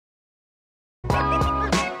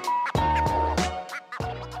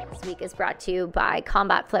this week is brought to you by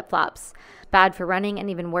Combat Flip-Flops. Bad for running and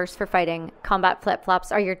even worse for fighting. Combat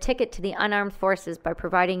Flip-Flops are your ticket to the unarmed forces by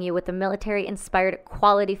providing you with the military-inspired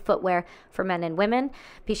quality footwear for men and women.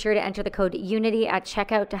 Be sure to enter the code UNITY at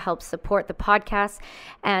checkout to help support the podcast.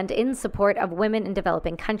 And in support of women in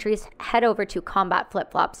developing countries, head over to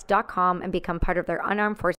combatflipflops.com and become part of their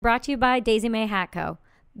unarmed forces. Brought to you by Daisy May Hat Co.,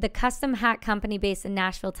 the custom hat company based in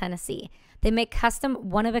Nashville, Tennessee. They make custom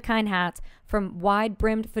one-of-a-kind hats from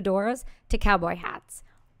wide-brimmed fedoras to cowboy hats.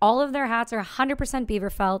 All of their hats are 100% beaver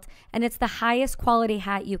felt, and it's the highest quality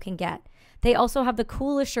hat you can get. They also have the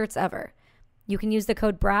coolest shirts ever. You can use the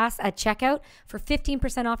code BRASS at checkout for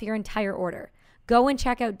 15% off your entire order. Go and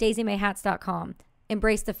check out daisymayhats.com.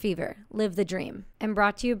 Embrace the fever. Live the dream. And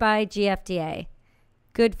brought to you by GFDA.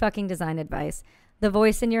 Good fucking design advice. The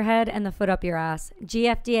voice in your head and the foot up your ass.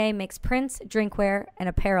 GFDA makes prints, drinkware, and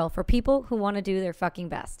apparel for people who want to do their fucking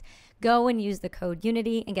best. Go and use the code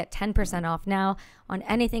UNITY and get 10% off now on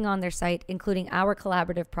anything on their site, including our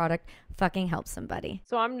collaborative product, Fucking Help Somebody.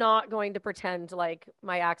 So I'm not going to pretend like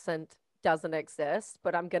my accent doesn't exist,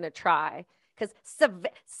 but I'm going to try. Because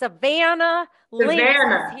Savannah Lynx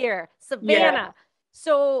is here. Savannah. Yeah.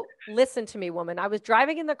 So listen to me, woman. I was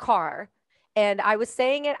driving in the car. And I was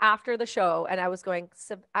saying it after the show and I was going,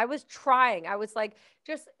 I was trying. I was like,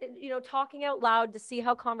 just, talking out loud to see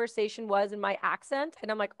how conversation was in my accent.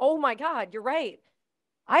 And I'm like, oh my God, you're right.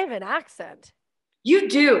 I have an accent. You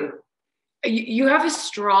do. You have a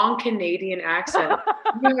strong Canadian accent.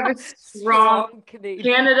 You have a strong Canadian.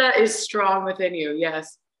 Canada is strong within you.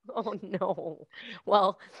 Yes. Oh no.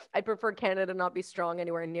 Well, I prefer Canada not be strong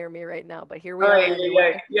anywhere near me right now, but here we are.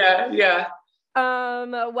 Anyway. Yeah.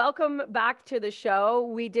 Welcome back to the show.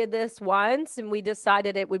 We did this once and we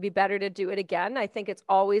decided it would be better to do it again. I think it's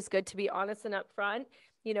always good to be honest and upfront.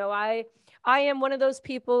 I am one of those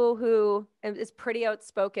people who is pretty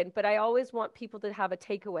outspoken, but I always want people to have a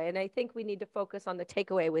takeaway. And I think we need to focus on the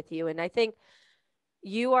takeaway with you. And I think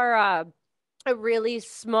you are a really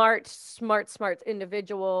smart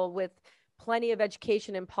individual with plenty of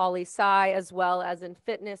education in poli-sci, as well as in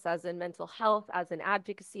fitness, as in mental health, as in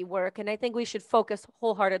advocacy work. And I think we should focus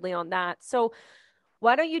wholeheartedly on that. So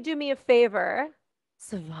why don't you do me a favor,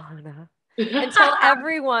 Savannah, and tell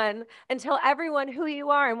everyone who you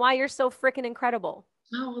are and why you're so freaking incredible.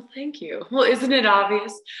 Oh, well, thank you. Well, isn't it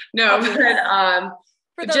obvious? No,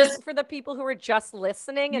 but for the people who are just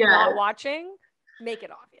listening and not watching, make it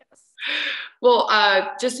obvious. Well,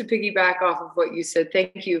 just to piggyback off of what you said,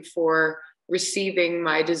 thank you for receiving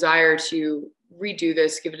my desire to redo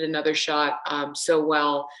this, give it another shot so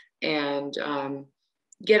well, and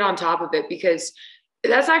get on top of it, because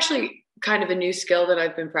that's actually kind of a new skill that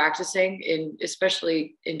I've been practicing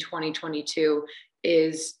especially in 2022,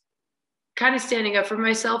 is kind of standing up for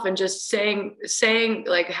myself and just saying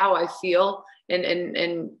like how I feel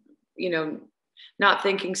and not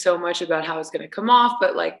thinking so much about how it's going to come off,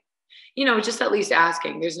 but like, just at least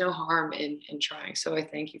asking. There's no harm in trying. So I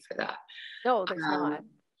thank you for that. No, there's not.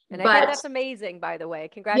 And I think that's amazing, by the way.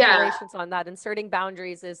 Congratulations on that. Inserting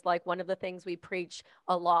boundaries is like one of the things we preach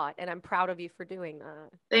a lot. And I'm proud of you for doing that.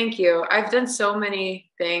 Thank you. I've done so many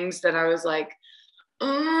things that I was like,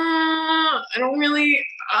 I don't really,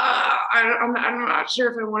 I'm not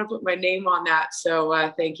sure if I want to put my name on that.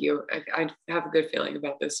 So thank you. I have a good feeling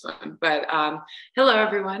about this one. But hello,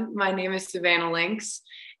 everyone. My name is Savannah Lynx,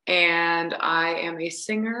 and I am a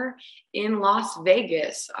singer in Las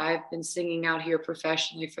Vegas. I've been singing out here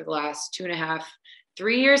professionally for the last 2.5,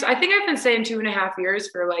 3 years. I think I've been saying 2.5 years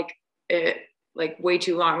for like way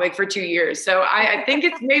too long, like for 2 years. So I think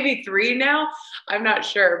it's maybe 3 now. I'm not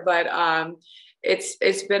sure, but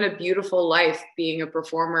it's been a beautiful life being a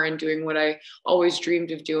performer and doing what I always dreamed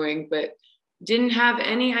of doing, but didn't have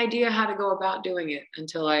any idea how to go about doing it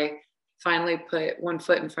until I finally put one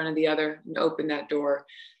foot in front of the other and opened that door.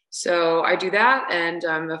 So I do that, and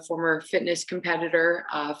I'm a former fitness competitor,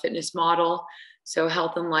 fitness model. So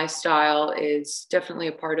health and lifestyle is definitely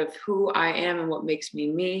a part of who I am and what makes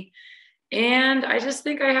me me. And I just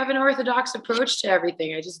think I have an orthodox approach to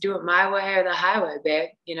everything. I just do it my way or the highway, babe.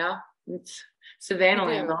 It's Savannah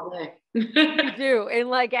land all day. You do, in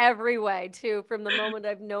like every way too. From the moment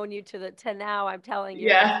I've known you to now, I'm telling you,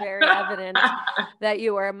 it's very evident that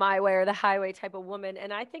you are my way or the highway type of woman.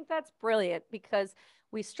 And I think that's brilliant, because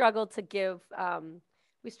we struggle to give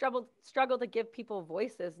people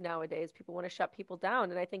voices nowadays. People want to shut people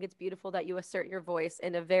down. And I think it's beautiful that you assert your voice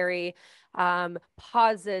in a very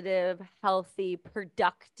positive, healthy,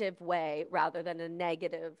 productive way, rather than a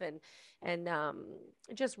negative and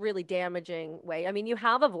just really damaging way. I mean, you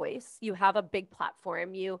have a voice, you have a big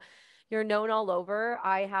platform, you're known all over.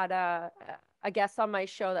 I had a guest on my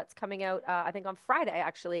show that's coming out, I think on Friday,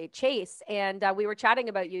 actually, Chase. And we were chatting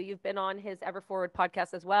about you. You've been on his Ever Forward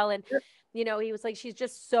podcast as well. And, you know, he was like, she's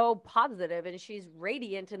just so positive and she's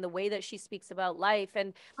radiant in the way that she speaks about life.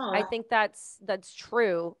 And I think that's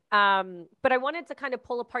true. But I wanted to kind of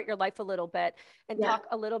pull apart your life a little bit and talk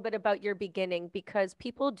a little bit about your beginning, because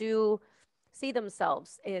people do see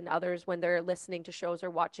themselves in others when they're listening to shows or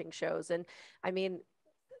watching shows. And I mean,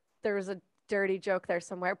 there's a dirty joke there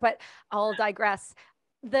somewhere, but I'll digress.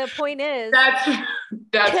 The point is, that's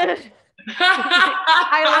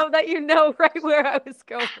I love that you know right where I was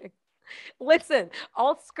going. Listen,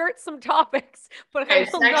 I'll skirt some topics, but I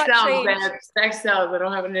will not change. Sex sells. I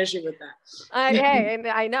don't have an issue with that. Hey, and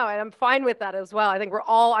I know, and I'm fine with that as well. I think we're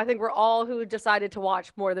all who decided to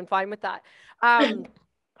watch more than fine with that.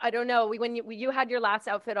 I don't know. When you had your last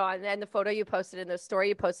outfit on and the photo you posted and the story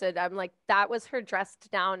you posted, I'm like, that was her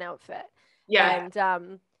dressed down outfit. Yeah.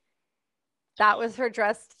 And that was her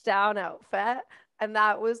dressed down outfit. And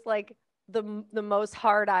that was like the most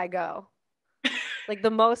hard I go. Like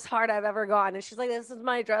the most hard I've ever gone. And she's like, this is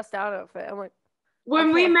my dressed down outfit. I'm like,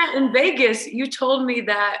 when we met in Vegas, you told me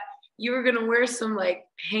that you were going to wear some like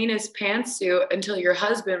heinous pantsuit until your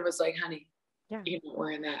husband was like, honey, you're not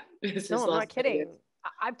wearing that. No, I'm not kidding.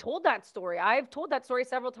 I've told that story. I've told that story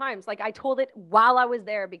several times. Like I told it while I was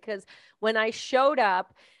there, because when I showed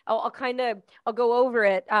up, I'll go over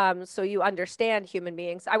it so you understand human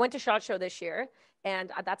beings. I went to SHOT Show this year,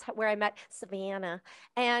 and that's where I met Savannah.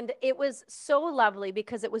 And it was so lovely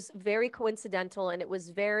because it was very coincidental and it was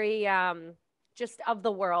very just of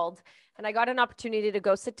the world. And I got an opportunity to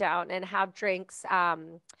go sit down and have drinks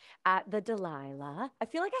at the Delilah. I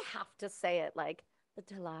feel like I have to say it like the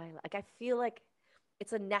Delilah. Like I feel like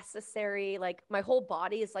it's a necessary, like my whole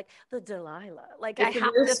body is like the Delilah. Like it's I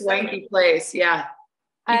have a swanky place. Yeah.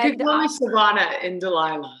 You could call me Savannah in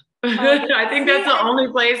Delilah. I think that's the only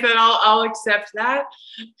place that I'll accept that.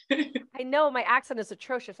 I know my accent is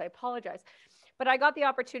atrocious. I apologize. But I got the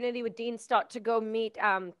opportunity with Dean Stott to go meet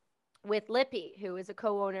with Lippy, who is a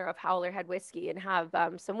co-owner of Howler Head Whiskey, and have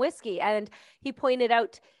some whiskey. And he pointed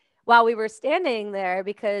out while we were standing there,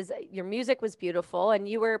 because your music was beautiful and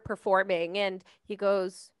you were performing, and he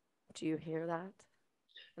goes, do you hear that?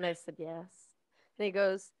 And I said, yes. And he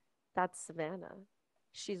goes, that's Savannah.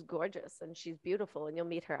 She's gorgeous and she's beautiful, and you'll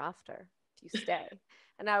meet her after if you stay.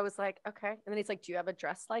 And I was like, okay. And then he's like, do you have a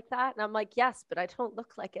dress like that? And I'm like, yes, but I don't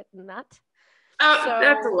look like it in that. Oh, so,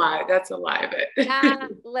 that's a lie. That's a lie of it.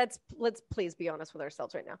 Let's please be honest with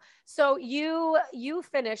ourselves right now. So you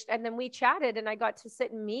finished, and then we chatted, and I got to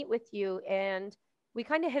sit and meet with you, and we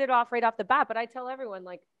kind of hit it off right off the bat. But I tell everyone,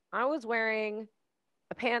 like, I was wearing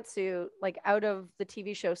a pantsuit, like out of the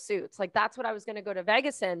TV show Suits. Like that's what I was going to go to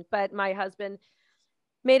Vegas in. But my husband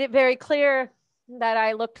made it very clear that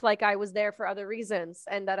I looked like I was there for other reasons,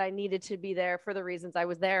 and that I needed to be there for the reasons I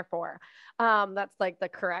was there for. That's like the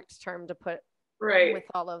correct term to put with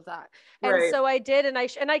all of that. And so I did, and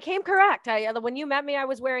I came correct. When you met me, I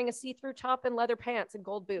was wearing a see-through top and leather pants and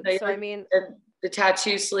gold boots. So I mean, and the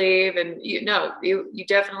tattoo sleeve, and you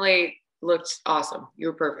definitely looked awesome. You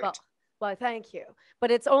were perfect. Well, thank you. But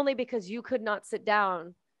it's only because you could not sit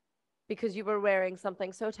down because you were wearing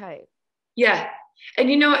something so tight. Yeah. And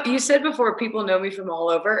you know, you said before, people know me from all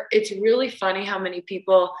over. It's really funny how many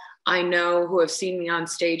people I know who have seen me on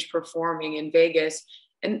stage performing in Vegas,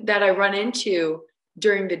 and that I run into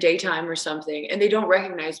during the daytime or something, and they don't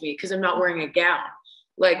recognize me because I'm not wearing a gown.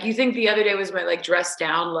 Like, you think the other day was my like dress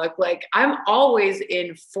down look. Like, I'm always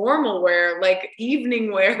in formal wear, like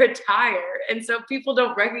evening wear attire. And so people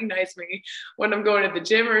don't recognize me when I'm going to the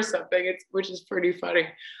gym or something, which is pretty funny.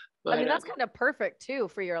 But, I mean, that's kind of perfect too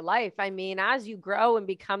for your life. I mean, as you grow and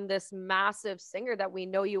become this massive singer that we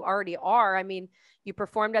know you already are, I mean, you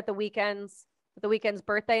performed at the Weeknd's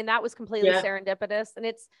birthday, and that was completely serendipitous. And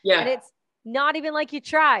it's not even like you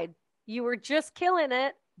tried. You were just killing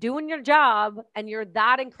it, doing your job, and you're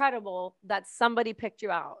that incredible that somebody picked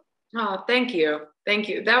you out. Oh, thank you. Thank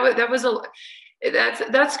you.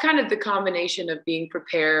 That's kind of the combination of being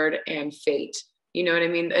prepared and fate. You know what I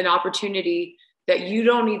mean? An opportunity that you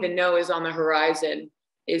don't even know is on the horizon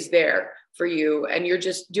is there for you, and you're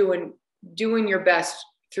just doing your best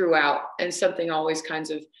throughout, and something always kind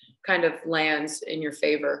of lands in your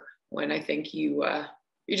favor when I think you're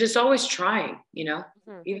just always trying,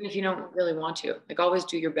 even if you don't really want to, like, always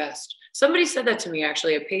do your best. Somebody said that to me,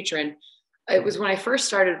 actually, a patron. It was when I first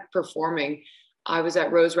started performing. I was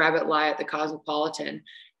at Rose Rabbit Lie at the Cosmopolitan,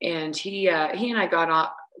 and he and I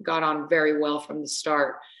got on very well from the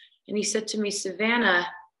start. And he said to me, Savannah,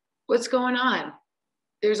 what's going on?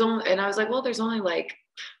 And I was like, well, there's only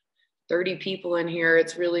 30 people in here.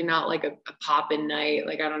 It's really not like a pop-in night.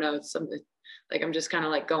 Like, I don't know. It's something like, I'm just kind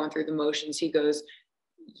of like going through the motions. He goes,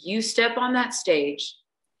 you step on that stage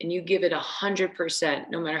and you give it 100%,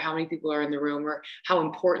 no matter how many people are in the room or how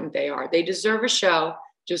important they are. They deserve a show,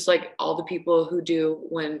 just like all the people who do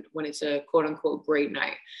when it's a quote unquote great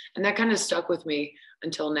night. And that kind of stuck with me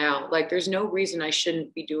until now. Like, there's no reason I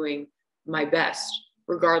shouldn't be doing my best,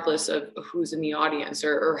 regardless of who's in the audience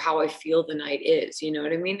or how I feel the night is, you know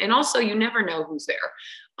what I mean? And also, you never know who's there,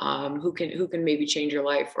 who can maybe change your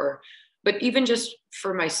life. But even just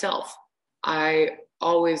for myself, I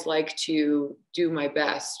always like to do my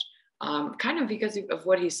best, kind of because of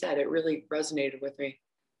what he said. It really resonated with me.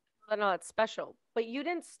 I know it's special, but you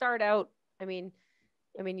didn't start out. I mean,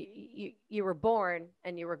 you were born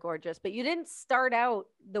and you were gorgeous, but you didn't start out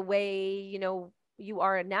the way, you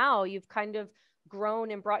are now. You've kind of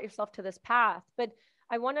grown and brought yourself to this path. But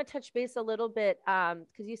I want to touch base a little bit,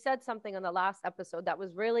 because you said something on the last episode that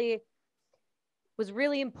was really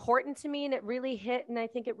important to me, and it really hit, and I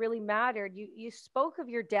think it really mattered. You spoke of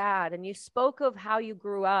your dad, and you spoke of how you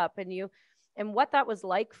grew up, and what that was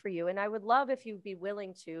like for you. And I would love if you'd be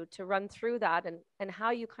willing to run through that and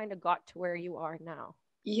how you kind of got to where you are now.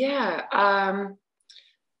 Yeah.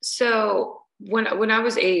 So when I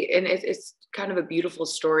was 8, and it's kind of a beautiful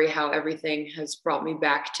story how everything has brought me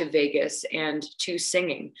back to Vegas and to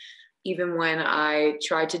singing, even when I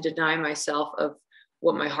tried to deny myself of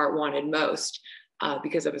what my heart wanted most,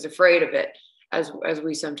 because I was afraid of it, as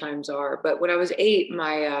we sometimes are. But when I was 8,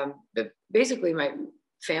 basically my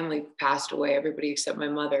family passed away, everybody except my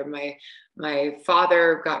mother. My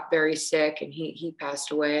father got very sick and he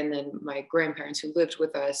passed away. And then my grandparents who lived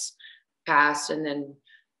with us passed. And then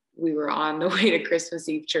we were on the way to Christmas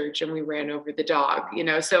Eve church and we ran over the dog,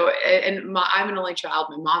 so, I'm an only child.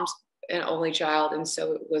 My mom's an only child. And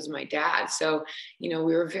so it was my dad. So, we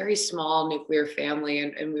were a very small nuclear family,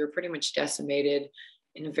 and we were pretty much decimated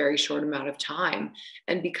in a very short amount of time.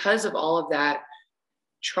 And because of all of that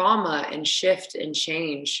trauma and shift and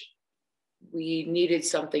change, we needed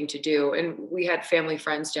something to do. And we had family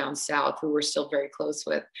friends down south who we're still very close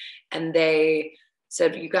with. And they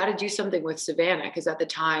said, you got to do something with Savannah. Because at the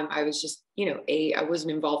time I was just, 8, I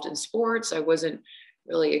wasn't involved in sports. I wasn't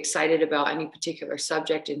really excited about any particular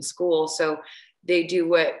subject in school. So they do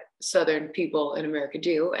what Southern people in America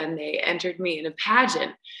do. And they entered me in a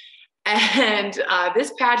pageant. And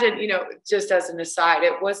this pageant, just as an aside,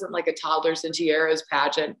 it wasn't like a toddlers and tiaras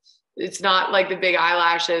pageant. It's not like the big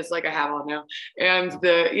eyelashes like I have on now and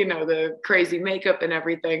the crazy makeup and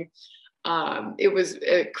everything. It was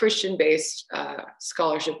a Christian-based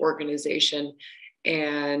scholarship organization,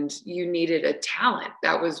 and you needed a talent.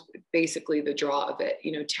 That was basically the draw of it.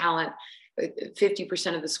 Talent,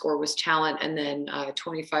 50% of the score was talent, and then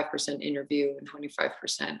 25% interview and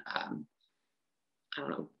 25%, I don't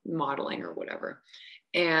know, modeling or whatever.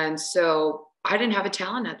 And so I didn't have a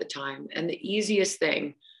talent at the time. And the easiest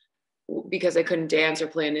thing, because I couldn't dance or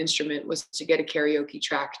play an instrument, was to get a karaoke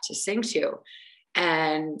track to sing to.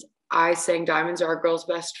 And I sang Diamonds Are a Girl's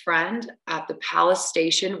Best Friend at the Palace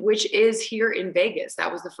Station, which is here in Vegas.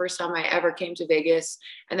 That was the first time I ever came to Vegas.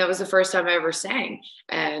 And that was the first time I ever sang.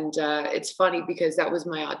 And it's funny because that was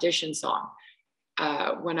my audition song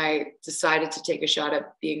when I decided to take a shot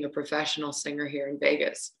at being a professional singer here in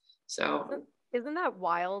Vegas. So isn't that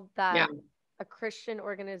wild that yeah. a Christian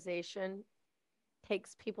organization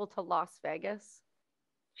takes people to Las Vegas?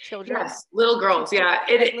 Children? Yes, little girls. Yeah.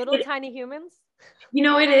 Tiny humans?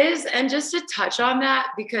 It is. And just to touch on that,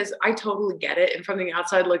 because I totally get it. And from the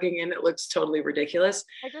outside looking in, it looks totally ridiculous.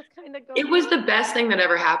 I just kind of go, it was the best thing that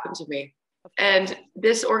ever happened to me. And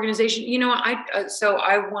this organization, so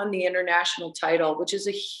I won the international title, which is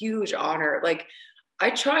a huge honor. Like, I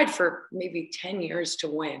tried for maybe 10 years to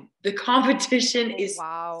win. The competition is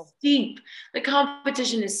steep. The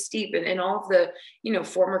competition is steep. And all of the,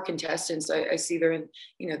 former contestants, I see they're in,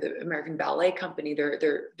 the American Ballet Company.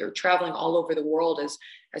 They're traveling all over the world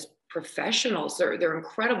as professionals. They're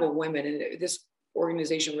incredible women. And this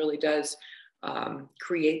organization really does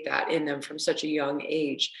create that in them from such a young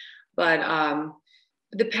age. But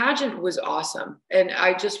the pageant was awesome. And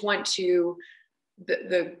I just went to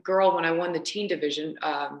the girl when I won the teen division.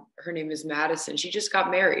 Her name is Madison. She just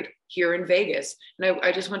got married here in Vegas. And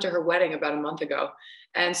I just went to her wedding about a month ago.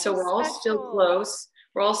 And so we're all still close.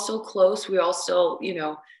 We all still,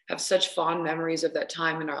 have such fond memories of that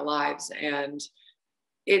time in our lives. And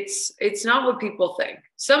it's not what people think.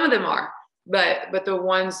 Some of them are. But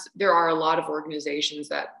there are a lot of organizations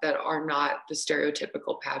that are not the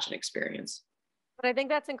stereotypical pageant experience. But I think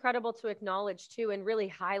that's incredible to acknowledge too, and really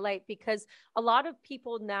highlight, because a lot of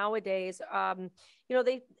people nowadays,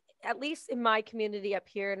 at least in my community up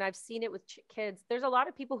here, and I've seen it with kids, there's a lot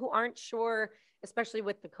of people who aren't sure, especially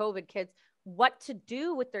with the COVID kids, what to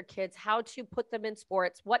do with their kids, how to put them in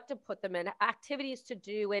sports, what to put them in, activities to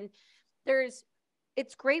do. And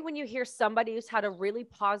it's great when you hear somebody who's had a really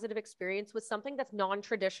positive experience with something that's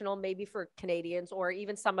non-traditional, maybe for Canadians or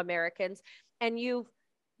even some Americans. And you've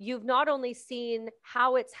not only seen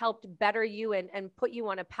how it's helped better you and put you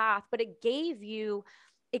on a path, but it gave you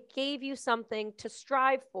something to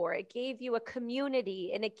strive for. It gave you a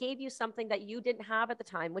community, and it gave you something that you didn't have at the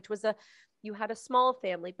time, which was you had a small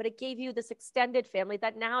family, but it gave you this extended family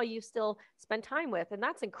that now you still spend time with. And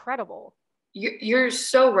that's incredible. You're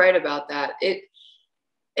so right about that.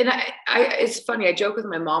 It's funny. I joke with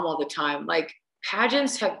my mom all the time. Like,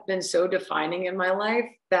 pageants have been so defining in my life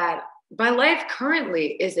that my life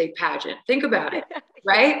currently is a pageant. Think about it,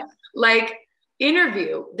 right? Like,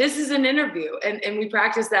 interview. This is an interview. And we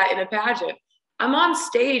practice that in a pageant. I'm on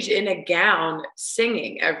stage in a gown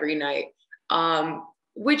singing every night,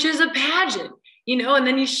 which is a pageant, and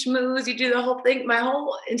then you schmooze, you do the whole thing. My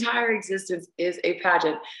whole entire existence is a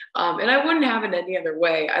pageant. And I wouldn't have it any other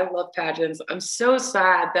way. I love pageants. I'm so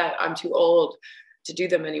sad that I'm too old to do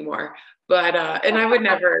them anymore. But, and I would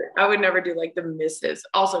never do like the misses,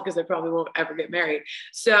 also because I probably won't ever get married.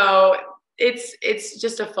 So it's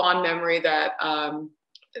just a fond memory that,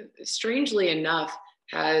 strangely enough,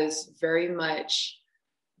 has very much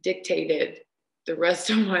dictated the rest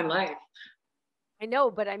of my life. I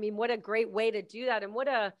know, but I mean, what a great way to do that. And what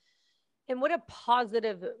a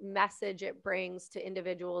positive message it brings to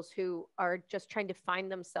individuals who are just trying to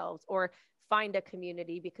find themselves or find a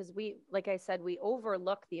community, because like I said, we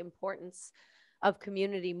overlook the importance of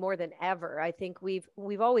community more than ever. I think we've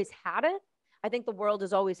always had it. I think the world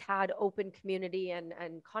has always had open community and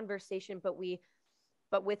conversation, but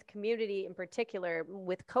with community in particular,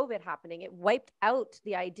 with COVID happening, it wiped out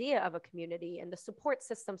the idea of a community and the support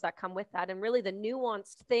systems that come with that. And really the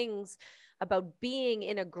nuanced things about being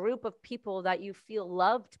in a group of people that you feel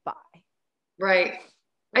loved by. Right.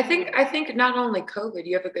 I think not only COVID,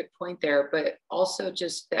 you have a good point there, but also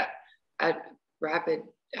just that rapid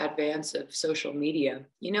advance of social media.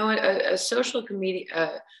 A social community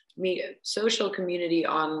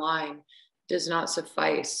online does not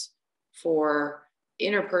suffice for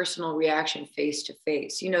interpersonal reaction face to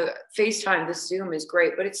face. FaceTime, this Zoom is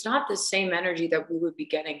great, but it's not the same energy that we would be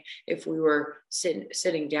getting if we were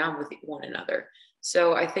sitting down with one another.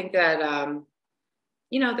 So I think that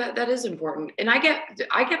that is important. And I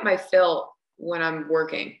get my fill when I'm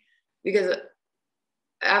working, because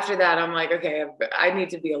after that I'm like, okay, I need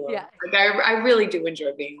to be alone. Yeah. Like I really do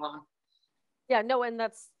enjoy being alone. Yeah, no, and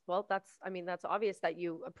that's obvious that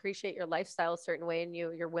you appreciate your lifestyle a certain way, and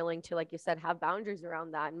you're willing to, like you said, have boundaries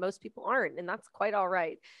around that. And most people aren't, and that's quite all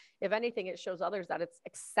right. If anything, it shows others that it's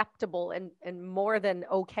acceptable and more than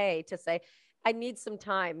okay to say, I need some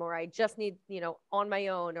time, or I just need, on my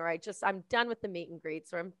own, or I'm done with the meet and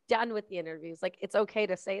greets, or I'm done with the interviews. Like, it's okay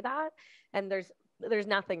to say that. And there's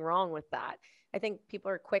nothing wrong with that. I think people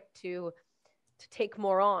are quick to take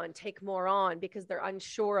more on because they're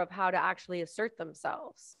unsure of how to actually assert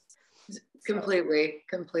themselves. Completely.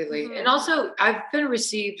 Mm-hmm. And also I've been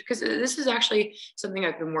received, because this is actually something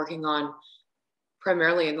I've been working on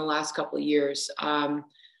primarily in the last couple of years.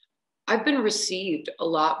 I've been received a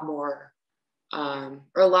lot more, or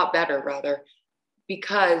a lot better rather,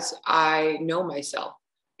 because I know myself.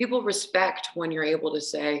 People respect when you're able to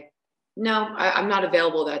say, no, I'm not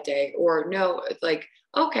available that day, or no, it's like,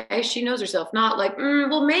 okay, she knows herself, not like,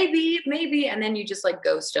 well, maybe, and then you just like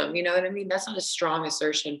ghost them. You know what I mean? That's not a strong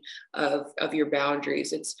assertion of your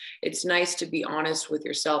boundaries. It's nice to be honest with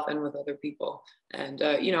yourself and with other people. And,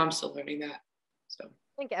 I'm still learning that. So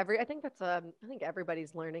I think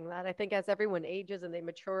everybody's learning that. I think as everyone ages and they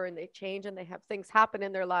mature and they change and they have things happen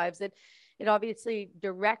in their lives, it obviously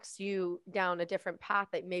directs you down a different path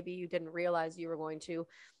that maybe you didn't realize you were going to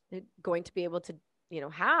be able to,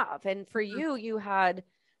 have. And for you, you had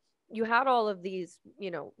all of these,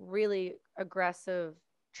 really aggressive,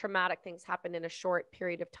 traumatic things happen in a short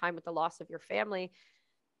period of time with the loss of your family.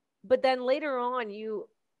 But then later on, you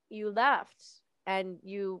left and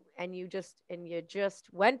you just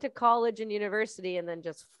went to college and university and then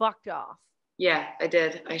just fucked off. Yeah, I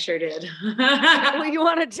did. I sure did. Well, you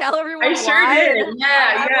want to tell everyone? I sure did.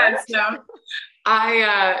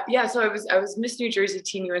 Yeah. So I was Miss New Jersey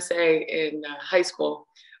Teen USA in high school,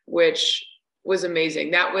 which was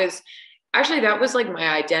amazing. That was like my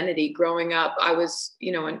identity growing up. I was,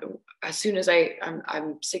 and as soon as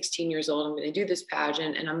I'm 16 years old, I'm going to do this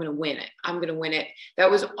pageant and I'm going to win it. I'm going to win it.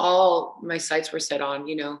 That was all my sights were set on,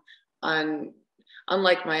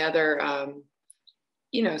 unlike my other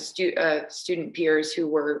student peers who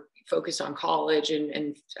were focused on college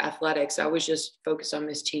and athletics. I was just focused on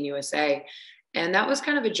Miss Teen USA. And that was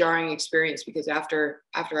kind of a jarring experience because after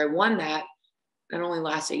I won that, it only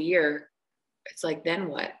lasts a year. It's like, then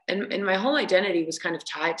what? And my whole identity was kind of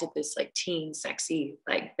tied to this like teen, sexy,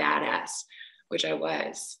 like badass, which I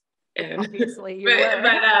was. And obviously you were.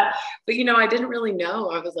 But I didn't really know.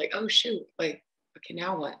 I was like, oh shoot, like, okay,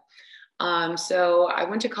 now what? So I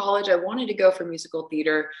went to college. I wanted to go for musical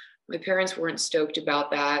theater. My parents weren't stoked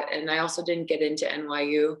about that. And I also didn't get into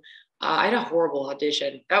NYU. I had a horrible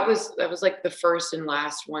audition. That was like the first and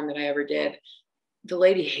last one that I ever did. The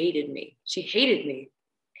lady hated me. She hated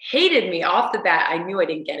me off the bat. I knew I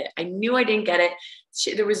didn't get it.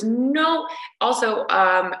 There was no, also,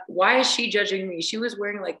 why is she judging me? She was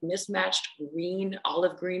wearing like mismatched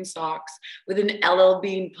olive green socks with an LL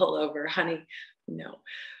Bean pullover, honey. No.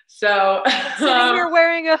 So sitting here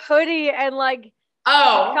wearing a hoodie and like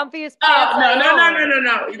comfiest pants.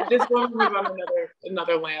 No. This woman was on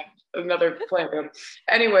another planet.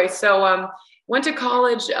 Anyway, so went to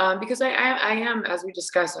college because I am, as we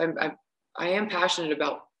discussed, I am passionate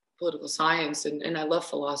about political science and I love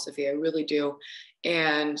philosophy. I really do.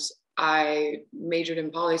 And I majored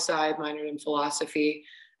in poli-sci, minored in philosophy.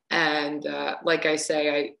 And like I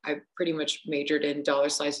say, I pretty much majored in dollar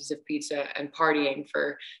slices of pizza and partying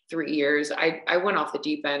for 3 years. I went off the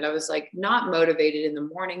deep end. I was like not motivated in the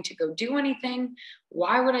morning to go do anything.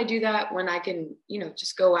 Why would I do that when I can,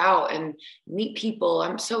 just go out and meet people?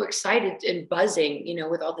 I'm so excited and buzzing,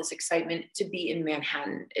 with all this excitement to be in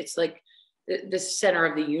Manhattan. It's like the center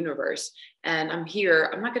of the universe. And I'm here.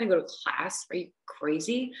 I'm not going to go to class. Are you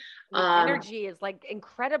crazy? The energy is like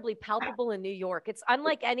incredibly palpable in New York. It's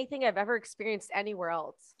unlike anything I've ever experienced anywhere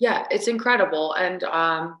else. Yeah, it's incredible. And,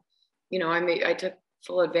 I took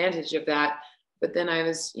full advantage of that, but then I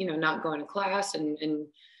was, not going to class and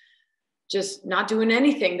just not doing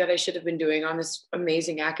anything that I should have been doing on this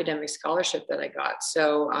amazing academic scholarship that I got.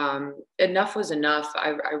 So enough was enough.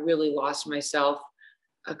 I really lost myself.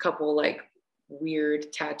 A couple like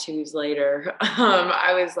weird tattoos later,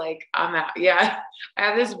 I was like, I'm out. Yeah, I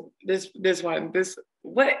have this one.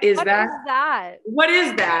 What is that? What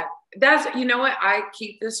is that? That's, you know what? I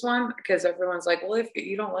keep this one because everyone's like, well, if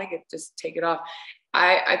you don't like it, just take it off.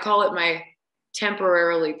 I call it my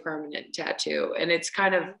temporarily permanent tattoo. And it's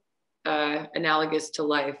kind of analogous to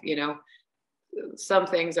life. Some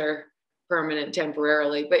things are permanent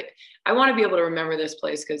temporarily, but I want to be able to remember this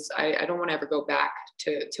place because I don't want to ever go back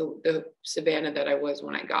to the Savannah that I was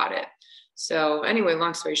when I got it. So anyway,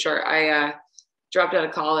 long story short, I dropped out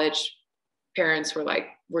of college. Parents were like,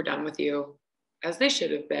 we're done with you, as they should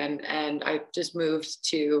have been. And I just moved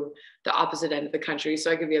to the opposite end of the country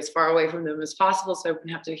so I could be as far away from them as possible so I wouldn't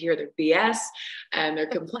have to hear their BS and their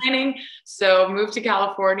complaining. So moved to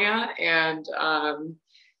California and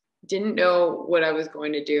didn't know what I was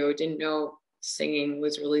going to do. Didn't know singing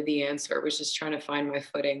was really the answer. I was just trying to find my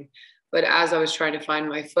footing. But as I was trying to find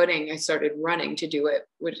my footing, I started running to do it.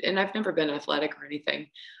 And I've never been athletic or anything,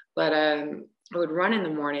 but I would run in the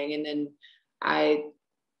morning, and then I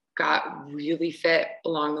got really fit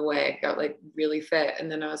along the way. Got like really fit,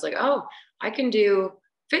 and then I was like, oh, I can do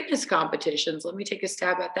fitness competitions. Let me take a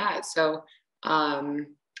stab at that. So I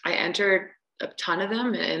entered a ton of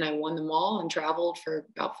them, and I won them all, and traveled for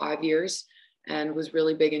about 5 years, and was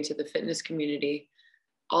really big into the fitness community.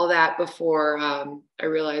 All that before I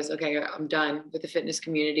realized, okay, I'm done with the fitness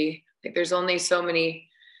community. Like there's only so many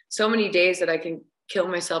days that I can kill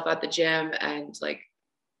myself at the gym and like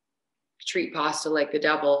treat pasta like the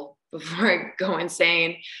devil before I go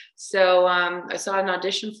insane. So I saw an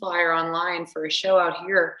audition flyer online for a show out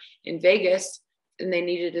here in Vegas, and they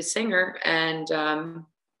needed a singer, and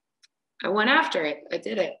I went after it. I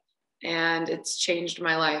did it, and it's changed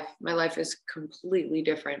my life. My life is completely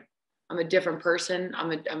different. I'm a different person.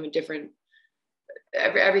 I'm a different,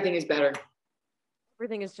 everything is better.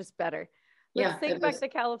 Everything is just better. Let's think back to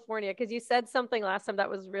California, because you said something last time that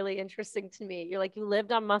was really interesting to me. You're like, you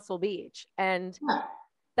lived on Muscle Beach, and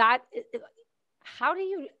how do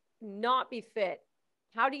you not be fit?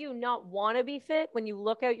 How do you not want to be fit when you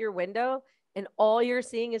look out your window and all you're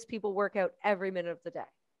seeing is people work out every minute of the day?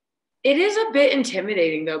 It is a bit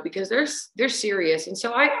intimidating though, because they're serious. And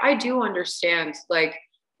so I do understand, like,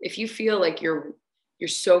 if you feel like you're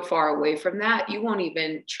so far away from that, you won't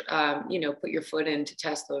even, put your foot in to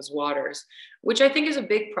test those waters, which I think is a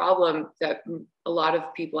big problem that a lot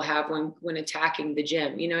of people have when attacking the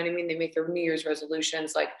gym. You know what I mean? They make their New Year's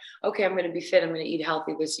resolutions like, okay, I'm going to be fit. I'm going to eat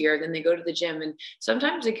healthy this year. Then they go to the gym, and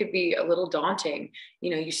sometimes it could be a little daunting.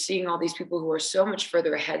 You're seeing all these people who are so much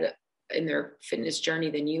further ahead in their fitness journey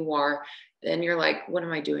than you are. then you're like, what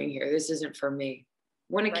am I doing here? This isn't for me.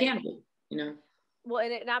 When it Right. can be, you know? Well,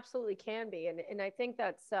 and it absolutely can be. And I think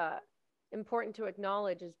that's important to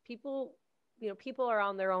acknowledge is people, people are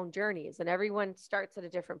on their own journeys and everyone starts at a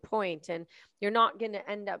different point. And you're not going to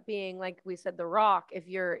end up being, like we said, the Rock. If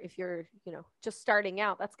you're, just starting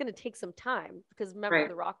out, that's going to take some time, because remember, Right.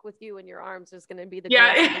 the Rock with you in your arms is going to be the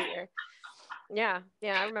Yeah. dance of the year. Yeah.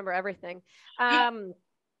 I remember everything.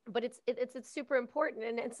 But it's super important.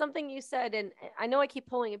 And it's something you said, and I know I keep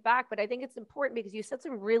pulling it back, but I think it's important because you said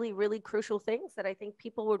some really, really crucial things that I think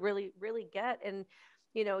people would really, really get. And,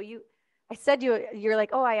 I said you're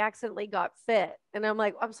like, oh, I accidentally got fit. And I'm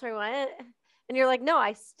like, I'm sorry, what? And you're like, no,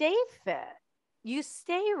 I stay fit. You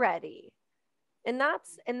stay ready. And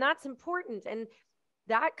that's important. And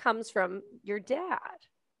that comes from your dad.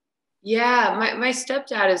 Yeah. My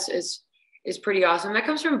stepdad is pretty awesome. That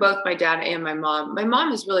comes from both my dad and my mom. My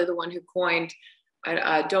mom is really the one who coined,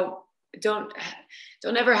 don't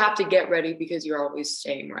ever have to get ready because you're always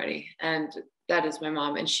staying ready. And that is my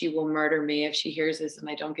mom, and she will murder me if she hears this and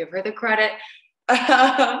I don't give her the credit.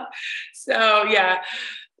 So yeah,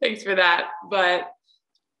 thanks for that. But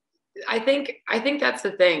I think that's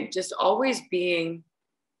the thing, just always being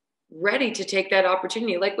ready to take that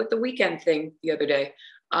opportunity. Like with the weekend thing the other day.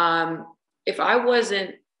 If I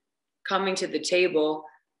wasn't coming to the table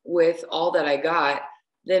with all that I got,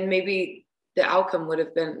 then maybe the outcome would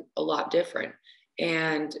have been a lot different.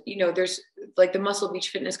 And, there's like the Muscle Beach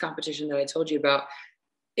fitness competition that I told you about.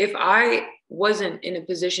 If I wasn't in a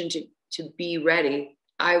position to be ready,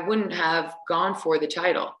 I wouldn't have gone for the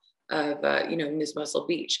title of, Miss Muscle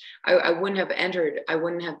Beach. I wouldn't have entered. I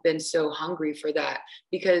wouldn't have been so hungry for that,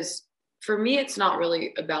 because for me, it's not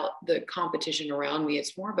really about the competition around me.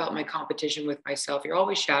 It's more about my competition with myself. You're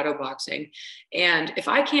always shadow boxing. And if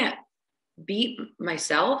I can't beat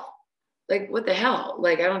myself, like what the hell?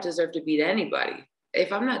 Like I don't deserve to beat anybody.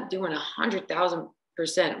 If I'm not doing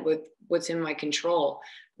 100,000% with what's in my control,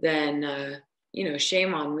 then,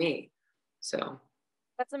 shame on me. So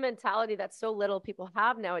that's a mentality that so little people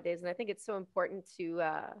have nowadays. And I think it's so important to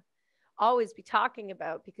always be talking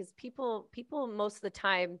about, because people most of the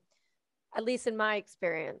time, at least in my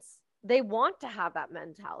experience, they want to have that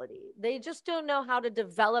mentality. They just don't know how to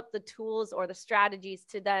develop the tools or the strategies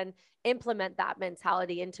to then implement that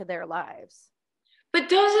mentality into their lives. But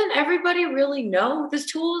doesn't everybody really know these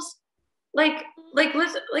tools? Listen,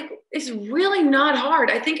 it's really not hard.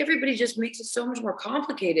 I think everybody just makes it so much more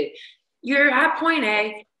complicated. You're at point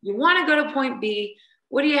A, you want to go to point B.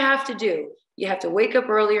 What do you have to do? You have to wake up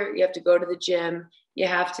earlier. You have to go to the gym. You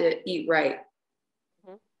have to eat right.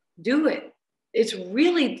 Do it. It's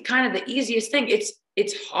really kind of the easiest thing.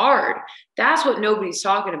 It's hard. That's what nobody's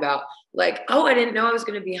talking about. Like, oh, I didn't know I was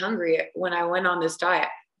going to be hungry when I went on this diet.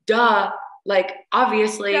 Duh. Like,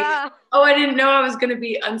 obviously, yeah. Oh, I didn't know I was going to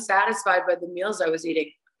be unsatisfied by the meals I was eating.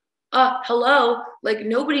 Hello. Like,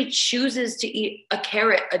 nobody chooses to eat a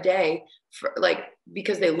carrot a day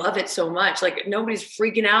because they love it so much. Like, nobody's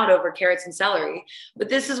freaking out over carrots and celery, but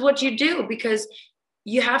this is what you do because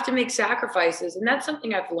you have to make sacrifices. And that's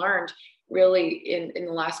something I've learned really in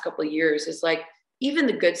the last couple of years, is like, even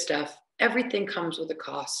the good stuff, everything comes with a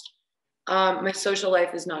cost. My social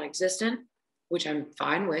life is non-existent, which I'm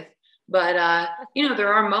fine with. But,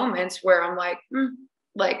 there are moments where I'm like,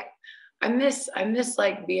 I miss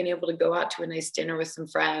like being able to go out to a nice dinner with some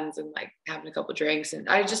friends and like having a couple drinks. And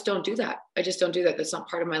I just don't do that. That's not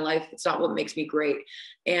part of my life. It's not what makes me great.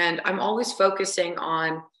 And I'm always focusing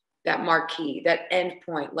on that marquee, that end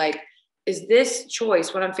point. Like, is this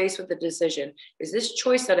choice, when I'm faced with a decision, is this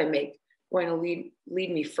choice that I make going to lead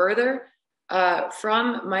me further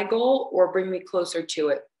from my goal or bring me closer to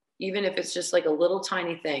it? Even if it's just like a little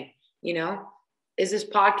tiny thing, is this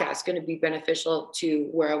podcast going to be beneficial to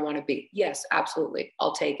where I want to be? Yes, absolutely.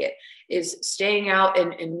 I'll take it. Is staying out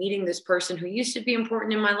and meeting this person who used to be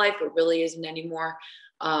important in my life, but really isn't anymore,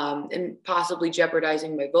 and possibly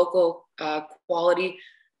jeopardizing my vocal quality,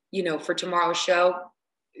 for tomorrow's show,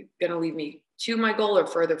 going to lead me to my goal or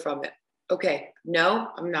further from it? Okay, no,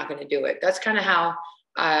 I'm not going to do it. That's kind of how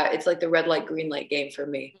it's like the red light, green light game for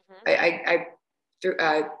me. Mm-hmm.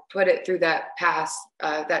 I put it through that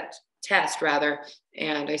test rather,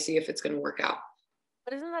 and I see if it's going to work out.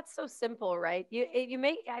 But isn't that so simple, right?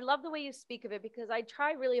 I love the way you speak of it, because I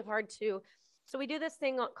try really hard to. So we do this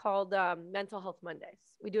thing called Mental Health Mondays.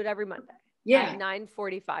 We do it every Monday at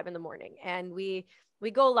 9:45 in the morning, and we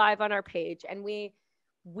go live on our page, and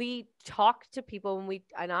we talk to people,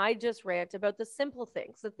 and I just rant about the simple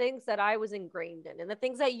things, the things that I was ingrained in, and the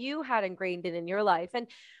things that you had ingrained in your life. And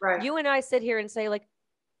you and I sit here and say, like,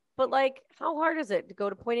 but like, how hard is it to go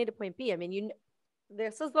to point A to point B? I mean,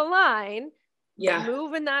 this is the line. Yeah.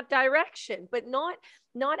 Move in that direction. But not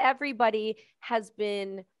everybody has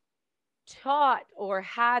been taught or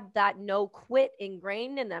had that no quit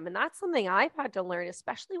ingrained in them. And that's something I've had to learn,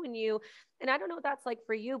 especially when and I don't know what that's like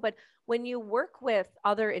for you, but when you work with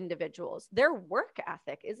other individuals, their work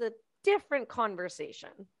ethic is a different conversation.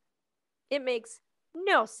 It makes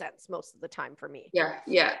no sense most of the time for me. Yeah.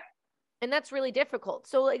 Yeah. And that's really difficult.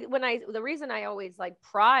 So like the reason I always like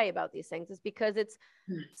pry about these things is because it's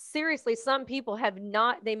seriously, some people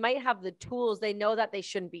they might have the tools. They know that they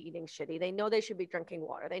shouldn't be eating shitty. They know they should be drinking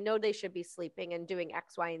water. They know they should be sleeping and doing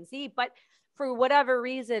X, Y, and Z. But for whatever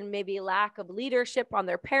reason, maybe lack of leadership on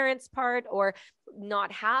their parents' part, or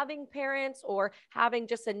not having parents, or having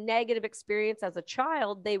just a negative experience as a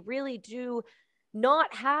child, they really do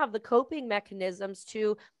not have the coping mechanisms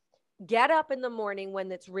to get up in the morning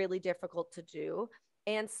when it's really difficult to do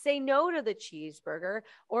and say no to the cheeseburger,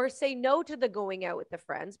 or say no to the going out with the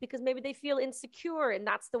friends, because maybe they feel insecure. And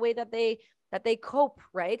that's the way that they cope,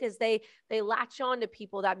 right? Is they latch on to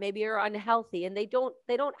people that maybe are unhealthy, and they don't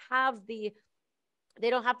have the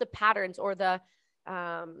patterns or the,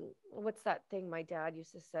 what's that thing my dad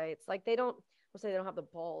used to say? It's like, they don't have the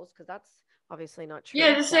balls, because that's obviously not true.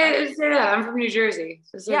 Yeah, just say that. I'm from New Jersey.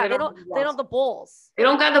 So yeah, they don't have the balls. They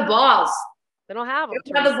don't got the balls. They don't have them.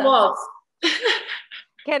 They don't have the balls.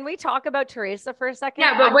 Can we talk about Teresa for a second?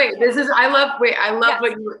 Yeah, but wait, I love yes.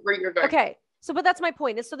 where you're going. Okay. So, but that's my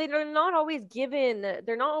point, is so they're not always given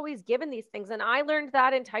these things. And I learned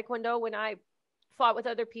that in Taekwondo when I fought with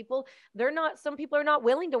other people. Some people are not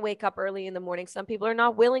willing to wake up early in the morning. Some people are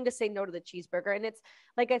not willing to say no to the cheeseburger. And it's,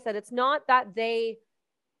 like I said, it's not that they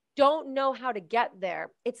don't know how to get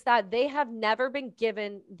there. It's that they have never been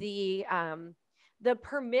given the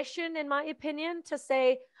permission, in my opinion, to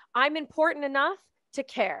say, I'm important enough to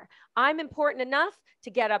care. I'm important enough to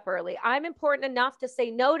get up early. I'm important enough to say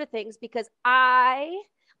no to things because I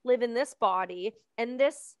live in this body, and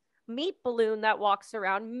this meat balloon that walks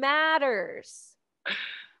around matters.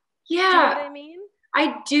 Yeah. Do you know what I mean?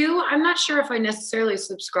 I do. I'm not sure if I necessarily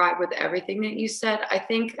subscribe with everything that you said. I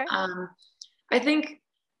think,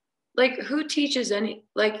 like, who teaches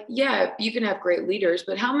yeah, you can have great leaders,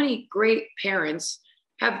 but how many great parents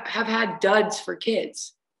have had duds for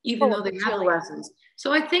kids, even though they have lessons?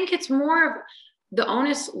 So I think it's more of the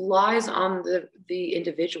onus lies on the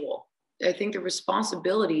individual. I think the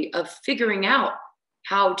responsibility of figuring out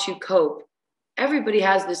how to cope. Everybody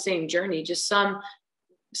has the same journey. Just some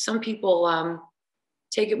people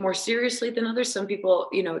take it more seriously than others. Some people,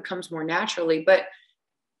 it comes more naturally, but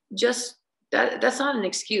just that's not an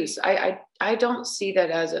excuse. I don't see that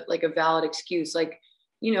as a valid excuse.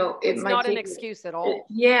 It's not an excuse at all.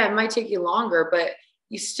 It might take you longer, but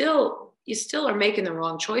you still are making the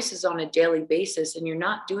wrong choices on a daily basis, and you're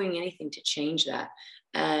not doing anything to change that.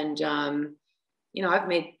 And I've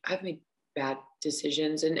made bad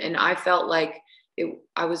decisions, and I felt like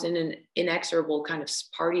I was in an inexorable kind of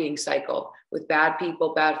partying cycle with bad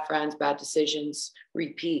people, bad friends, bad decisions,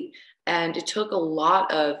 repeat. And it took a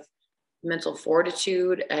lot of mental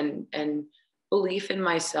fortitude and belief in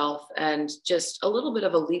myself, and just a little bit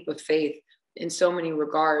of a leap of faith in so many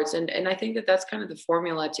regards. And I think that that's kind of the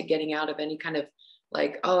formula to getting out of any kind of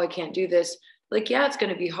I can't do this. Yeah, it's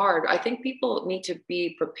going to be hard. I think people need to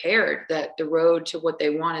be prepared that the road to what they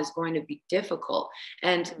want is going to be difficult.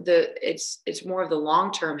 And it's more of the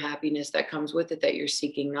long-term happiness that comes with it that you're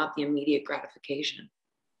seeking, not the immediate gratification.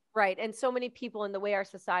 Right. And so many people, in the way our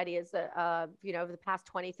society is, over the past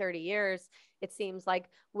 20, 30 years, it seems like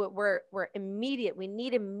we're immediate. We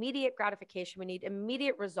need immediate gratification. We need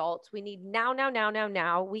immediate results. We need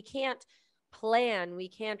now. We can't plan. We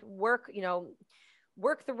can't work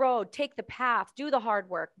the road, take the path, do the hard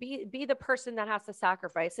work, be the person that has to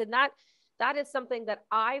sacrifice. And that is something that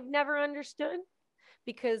I've never understood,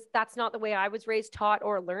 because that's not the way I was raised, taught,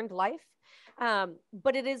 or learned life.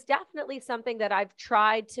 But it is definitely something that I've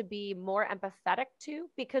tried to be more empathetic to,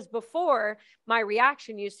 because before, my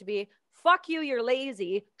reaction used to be, fuck you, you're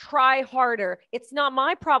lazy, try harder. It's not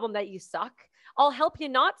my problem that you suck. I'll help you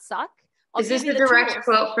not suck. Is this a direct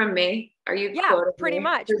quote from me? Are you? Yeah, pretty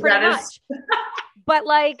much. But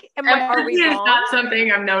are we wrong? Not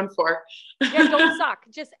something I'm known for. Yeah, don't suck.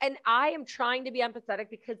 And I am trying to be empathetic,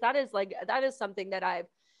 because that is something that I've,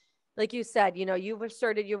 like you said,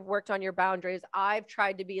 you've worked on your boundaries. I've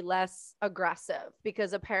tried to be less aggressive,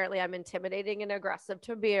 because apparently I'm intimidating and aggressive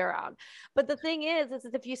to be around. But the thing is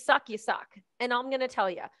if you suck, you suck. And I'm going to tell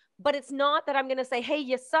you, but it's not that I'm going to say, hey,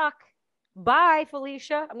 you suck. Bye,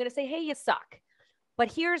 Felicia. I'm going to say, hey, you suck.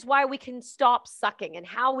 But here's why we can stop sucking and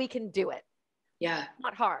how we can do it. Yeah.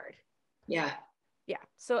 Not hard. Yeah. yeah.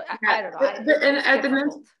 So Yeah. I don't know. And It's at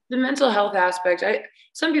difficult. the mental health aspect,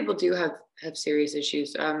 some people do have serious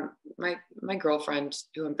issues. My girlfriend,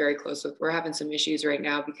 who I'm very close with, we're having some issues right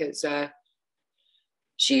now because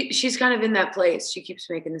she's kind of in that place. She keeps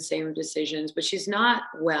making the same decisions, but she's not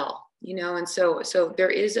well, and so there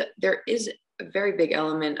is a very big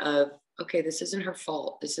element of, okay, this isn't her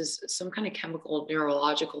fault. This is some kind of chemical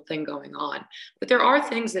neurological thing going on. But there are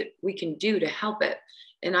things that we can do to help it.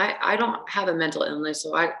 And I don't have a mental illness,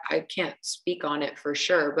 so I can't speak on it for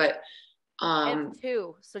sure. But I have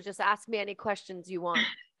two, so just ask me any questions you want.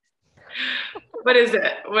 what is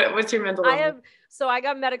it? What's your mental illness? I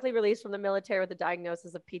got medically released from the military with a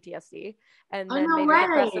diagnosis of PTSD and then no major way.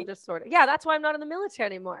 depressive disorder. Yeah, that's why I'm not in the military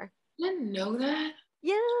anymore. I didn't know that.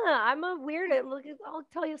 Yeah, I'm a weird. I'll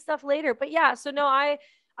tell you stuff later. But yeah, so no, I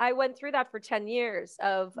went through that for 10 years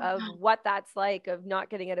of what that's like, of not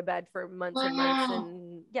getting out of bed for months and months.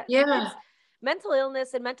 And yeah, it's mental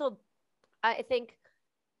illness and I think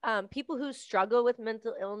people who struggle with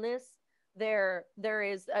mental illness,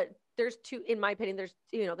 there's two, in my opinion,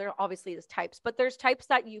 there obviously is types, but there's types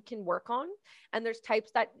that you can work on and there's types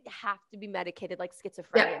that have to be medicated, like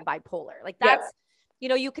schizophrenia and bipolar. Like that's,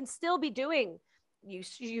 you can still be doing, you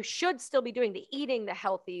should still be doing the eating, the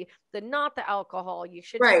healthy, not the alcohol. You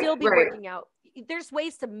should still be working out. There's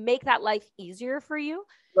ways to make that life easier for you.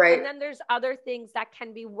 Right. And then there's other things that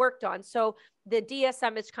can be worked on. So the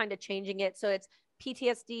DSM is kind of changing it. So it's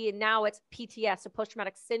PTSD and now it's PTS, a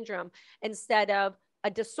post-traumatic syndrome, instead of a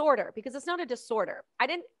disorder, because it's not a disorder. I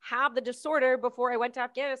didn't have the disorder before I went to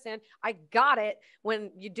Afghanistan. I got it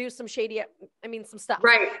when you do some some stuff.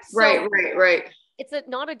 Right. It's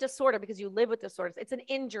not a disorder because you live with disorders. It's an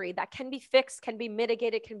injury that can be fixed, can be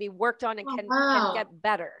mitigated, can be worked on, and can get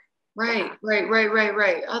better. Right.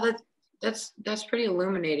 Oh, that's pretty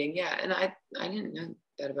illuminating. Yeah. And I didn't know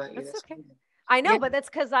that about you. That's okay. I know, but that's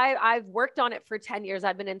because I've worked on it for 10 years.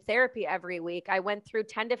 I've been in therapy every week. I went through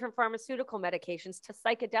 10 different pharmaceutical medications to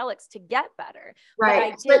psychedelics to get better.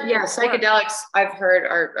 Right. But yeah, psychedelics I've heard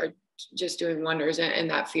are just doing wonders in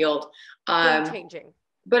that field. Game changing.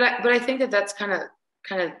 But I think that's kind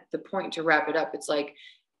of the point to wrap it up. It's like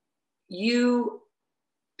you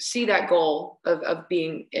see that goal of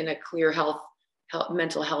being in a clear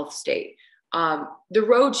mental health state. The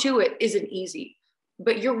road to it isn't easy,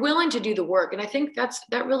 but you're willing to do the work. And I think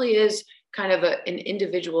that really is kind of an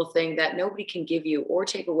individual thing that nobody can give you or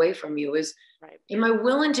take away from you is, am I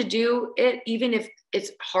willing to do it, even if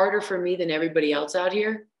it's harder for me than everybody else out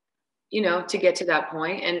here, to get to that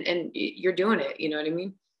point, and you're doing it. You know what I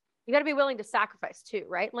mean? You got to be willing to sacrifice too,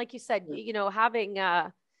 right? Like you said, having,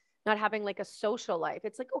 not having like a social life.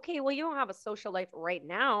 It's like, okay, well, you don't have a social life right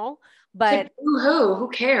now, but like, who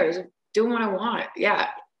cares? I'm doing what I want. Yeah.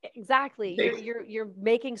 Exactly. You're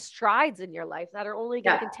making strides in your life that are only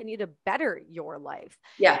going to continue to better your life.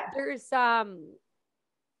 Yeah. There's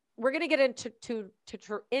we're going to get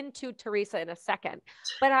into Teresa in a second,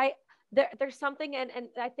 but there's something, and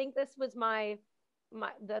I think this was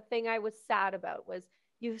the thing I was sad about was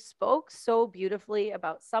you spoke so beautifully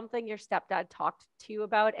about something your stepdad talked to you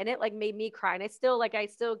about, and it like made me cry, and I still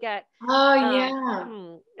get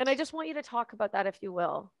and I just want you to talk about that, if you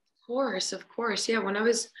will. Of course. Yeah. When I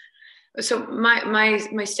was, so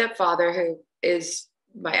my stepfather, who is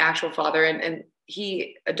my actual father, and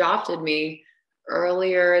he adopted me at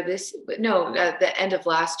the end of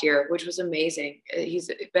last year, which was amazing. He's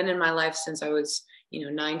been in my life since I was,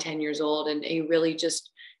 9-10 years old. And he really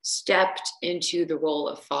just stepped into the role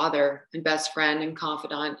of father and best friend and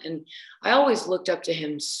confidant. And I always looked up to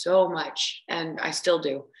him so much, and I still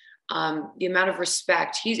do. The amount of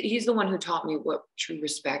respect, he's the one who taught me what true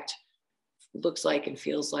respect looks like and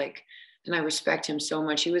feels like. And I respect him so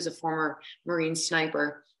much. He was a former Marine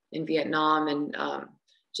sniper in Vietnam, and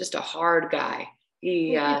just a hard guy.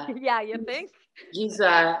 He, yeah, you think? He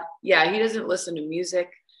doesn't listen to music.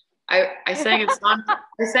 I sang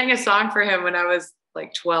a song for him when I was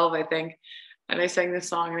like 12, I think. And I sang this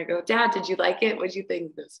song and I go, Dad, did you like it? What'd you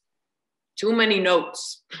think of this? Too many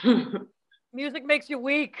notes. Music makes you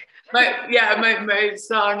weak. My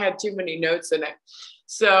song had too many notes in it.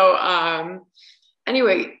 So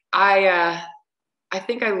anyway, I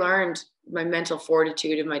think I learned my mental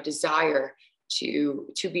fortitude and my desire to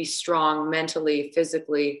be strong mentally,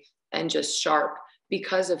 physically, and just sharp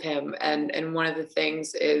because of him. And one of the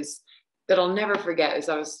things is that I'll never forget is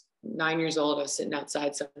I was 9 years old. I was sitting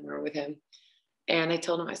outside somewhere with him, and I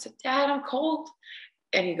told him, I said, Dad, I'm cold.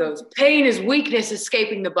 And he goes, pain is weakness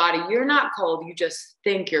escaping the body. You're not cold. You just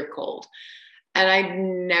think you're cold. And I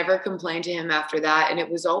never complained to him after that. And it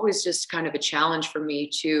was always just kind of a challenge for me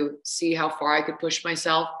to see how far I could push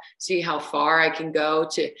myself, see how far I can go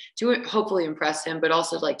to hopefully impress him, but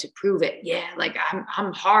also like to prove it. Yeah. Like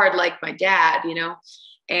I'm hard like my dad, you know?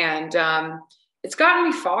 And it's gotten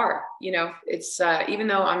me far, you know. It's even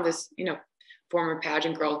though I'm this, you know, former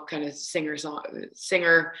pageant girl, kind of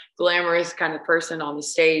singer, glamorous kind of person on the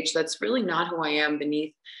stage, that's really not who I am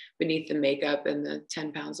beneath the makeup and the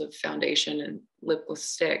 10 pounds of foundation and lip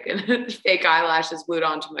stick and fake eyelashes glued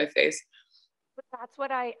onto my face. But that's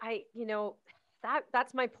what I, you know,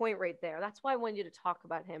 that's my point right there. That's why I wanted you to talk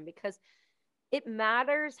about him, because it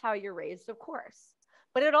matters how you're raised, of course,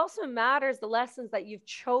 but it also matters the lessons that you've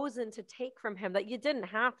chosen to take from him that you didn't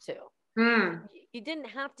have to. You didn't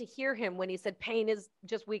have to hear him when he said pain is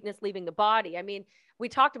just weakness leaving the body. I mean, we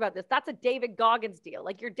talked about this. That's a David Goggins deal.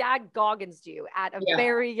 Like, your dad Goggins you at a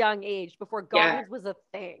very young age before Goggins was a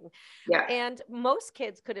thing. Yeah. And most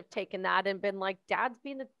kids could have taken that and been like, dad's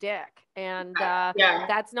being a dick. And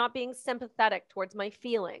that's not being sympathetic towards my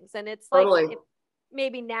feelings. And it's totally. Like,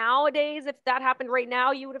 maybe nowadays, if that happened right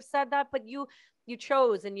now, you would have said that, but you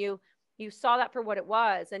chose, and you saw that for what it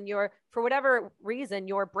was. And for whatever reason,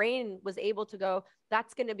 your brain was able to go,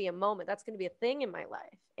 that's going to be a moment. That's going to be a thing in my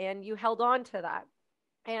life. And you held on to that.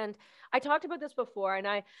 And I talked about this before,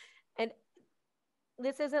 and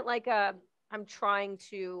this isn't like I'm trying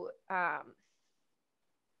to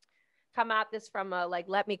come at this from a, like,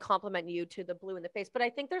 let me compliment you to the blue in the face, but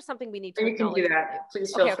I think there's something we need to acknowledge. You can do that.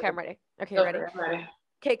 Please feel free. Okay, I'm ready. Okay, ready? I'm ready.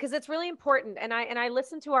 Okay, because it's really important. And I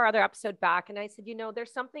listened to our other episode back, and I said, you know,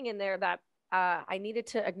 there's something in there that I needed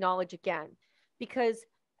to acknowledge again, because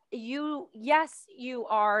you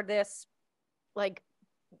are this like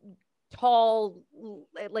tall,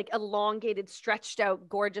 like elongated, stretched out,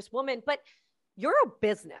 gorgeous woman, but you're a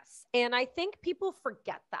business. And I think people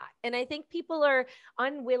forget that. And I think people are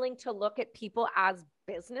unwilling to look at people as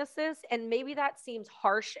businesses. And maybe that seems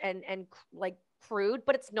harsh and like crude,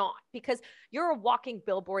 but it's not, because you're a walking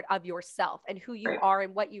billboard of yourself and who you are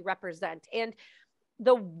and what you represent. And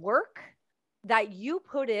the work that you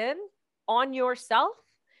put in on yourself,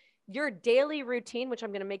 your daily routine, which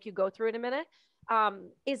I'm going to make you go through in a minute,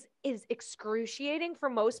 is excruciating for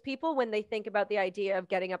most people when they think about the idea of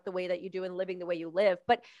getting up the way that you do and living the way you live.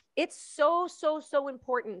 But it's so, so, so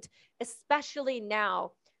important, especially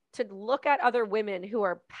now, to look at other women who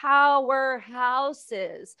are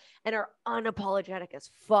powerhouses and are unapologetic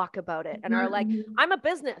as fuck about it and are like, I'm a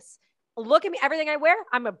business. Look at me, everything I wear,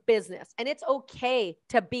 I'm a business. And it's okay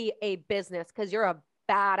to be a business, because you're a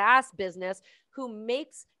badass business who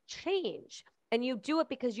makes change. And you do it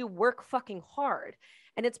because you work fucking hard.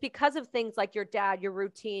 And it's because of things like your dad, your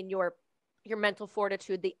routine, your mental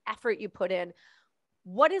fortitude, the effort you put in.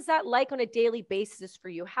 What is that like on a daily basis for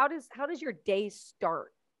you? How does your day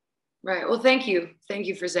start? Right. Well, thank you. Thank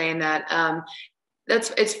you for saying that.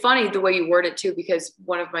 It's funny the way you word it too, because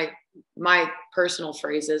one of my personal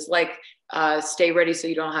phrases, like stay ready so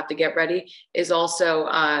you don't have to get ready, is also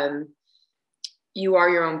you are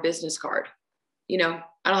your own business card. You know,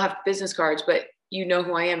 I don't have business cards, but you know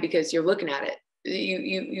who I am because you're looking at it.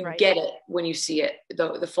 You get it when you see it,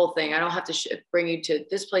 the full thing. I don't have to bring you to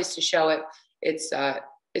this place to show it.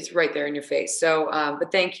 It's right there in your face. So,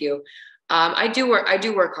 but thank you. I do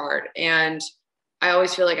work hard, and I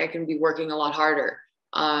always feel like I can be working a lot harder.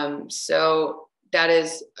 So that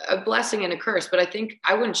is a blessing and a curse, but I think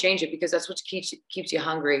I wouldn't change it, because that's what keeps you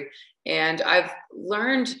hungry. And I've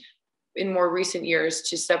learned in more recent years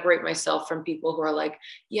to separate myself from people who are like,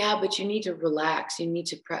 yeah, but you need to relax. You need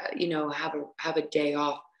to, have a day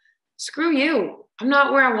off. Screw you. I'm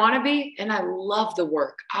not where I want to be. And I love the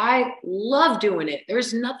work. I love doing it.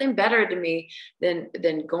 There's nothing better to me than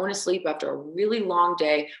going to sleep after a really long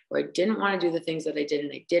day where I didn't want to do the things that I did,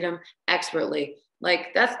 and I did them expertly.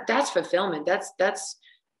 Like that's fulfillment. That's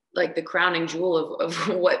like the crowning jewel of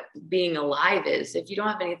what being alive is. If you don't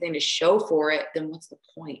have anything to show for it, then what's the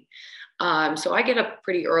point? So I get up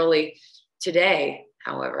pretty early today.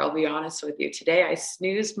 However, I'll be honest with you. Today, I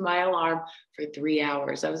snoozed my alarm for 3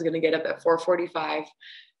 hours. I was going to get up at 4:45,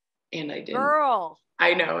 and I didn't. Girl,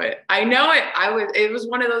 I know it. It was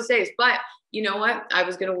one of those days. But you know what? I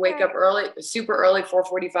was going to wake up early, super early,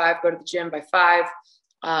 4:45, go to the gym by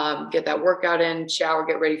 5, get that workout in, shower,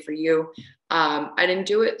 get ready for you. I didn't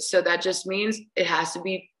do it. So that just means it has to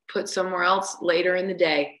be put somewhere else later in the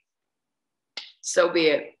day. So be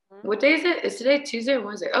it. What day is it? Is today Tuesday or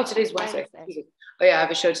Wednesday? Oh, today's Wednesday. Oh yeah, I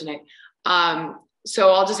have a show tonight.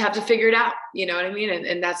 So I'll just have to figure it out. You know what I mean?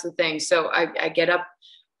 And that's the thing. So I get up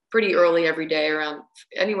pretty early every day, around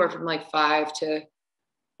anywhere from like 5 to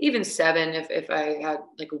even 7 if I had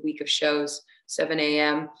like a week of shows. 7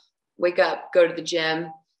 a.m., wake up, go to the gym,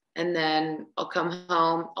 and then I'll come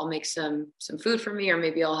home. I'll make some food for me, or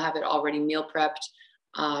maybe I'll have it already meal prepped.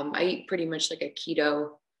 I eat pretty much like a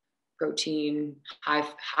keto protein, high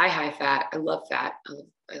fat. I love fat.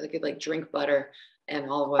 I like drink butter and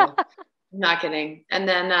olive oil. I'm not kidding. And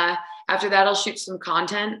then after that, I'll shoot some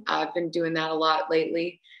content. I've been doing that a lot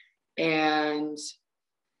lately, and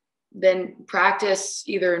then practice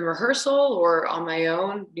either in rehearsal or on my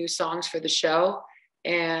own new songs for the show,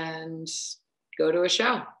 and go to a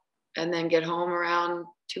show, and then get home around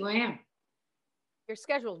 2 a.m. Your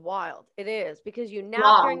schedule's wild. It is, because you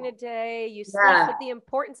nap during the day, you sleep, but the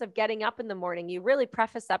importance of getting up in the morning, you really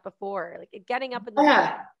preface that before, like getting up in the morning.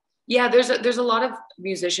 Yeah, there's a lot of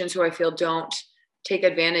musicians who I feel don't take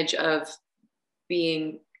advantage of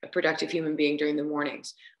being a productive human being during the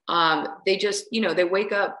mornings. They just, they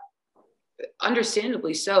wake up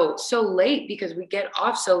understandably so late, because we get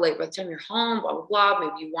off so late. By the time you're home, blah, blah, blah,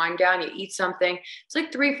 maybe you wind down, you eat something. It's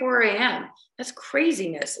like 3-4 a.m. That's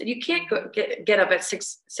craziness. And you can't get up at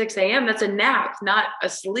 6 a.m. That's a nap, not a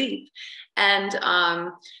sleep. And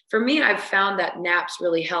for me, I've found that naps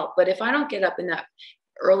really help. But if I don't get up in that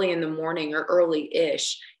early in the morning, or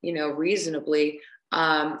early-ish, reasonably,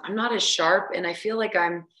 I'm not as sharp, and I feel like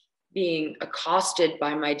I'm being accosted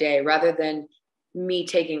by my day rather than me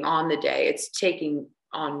taking on the day. It's taking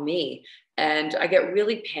on me, and I get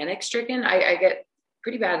really panic stricken. I get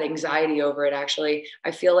pretty bad anxiety over it. Actually,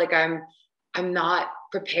 I feel like I'm not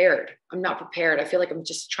prepared. I feel like I'm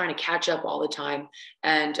just trying to catch up all the time.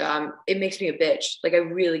 And it makes me a bitch. Like I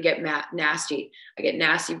really get nasty. I get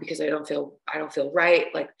nasty because I don't feel right.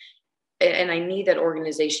 Like, and I need that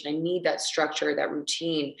organization. I need that structure, that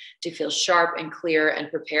routine to feel sharp and clear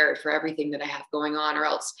and prepared for everything that I have going on, or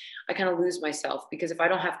else I kind of lose myself. Because if I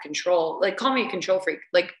don't have control, like call me a control freak,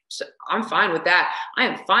 like so I'm fine with that. I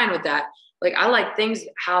am fine with that. Like I like things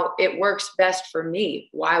how it works best for me.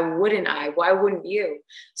 Why wouldn't I? Why wouldn't you?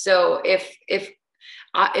 So if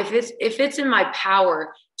it's in my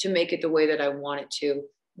power to make it the way that I want it to,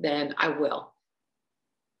 then I will.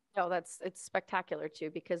 No, it's spectacular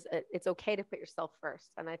too, because it's okay to put yourself first.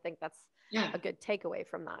 And I think that's a good takeaway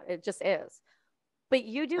from that. It just is. But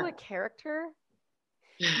you do a character.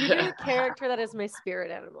 You do a character that is my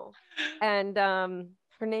spirit animal. And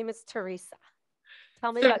her name is Teresa.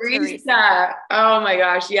 Tell me about Teresa. Oh my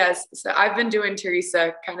gosh. Yes. So I've been doing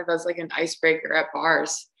Teresa kind of as like an icebreaker at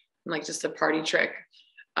bars, and like just a party trick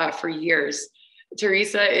for years.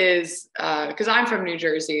 Teresa is, cause I'm from New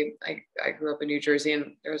Jersey. I grew up in New Jersey,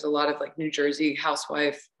 and there was a lot of like New Jersey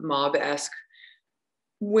housewife mob-esque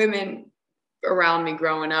women around me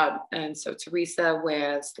growing up. And so Teresa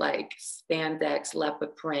wears like spandex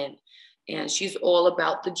leopard print, and she's all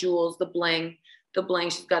about the jewels, the bling.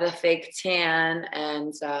 She's got a fake tan,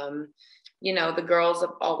 and the girls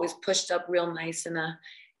have always pushed up real nice in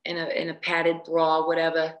a padded bra,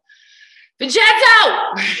 whatever.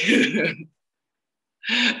 Vincenzo.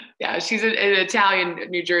 Yeah, she's an Italian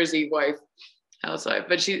New Jersey housewife,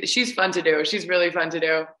 but she's fun to do. She's really fun to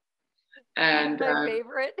do. And my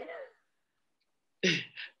favorite.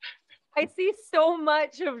 I see so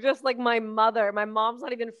much of just like my mother. My mom's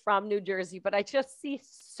not even from New Jersey, but I just see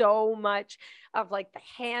so much of like the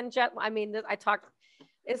hand jet. I mean, I talk.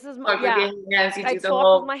 This is my I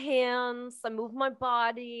talk with my hands. I move my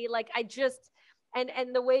body. Like I just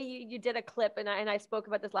and the way you did a clip, and I spoke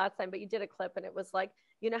about this last time, but you did a clip, and it was like,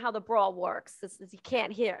 you know how the bra works. You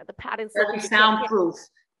can't hear the padding's soundproof.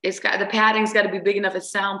 It's got the padding's got to be big enough.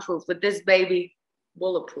 It's soundproof, but this baby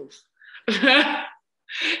bulletproof.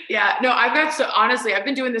 Yeah, no, honestly, I've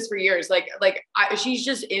been doing this for years. She's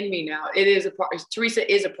just in me now. It is a part.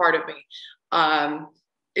 Teresa is a part of me.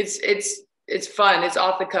 It's fun. It's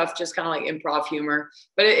off the cuff, just kind of like improv humor,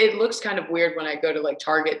 but it looks kind of weird when I go to like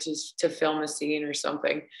Target to film a scene or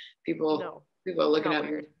something. People are looking at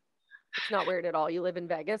me. It's not weird at all. You live in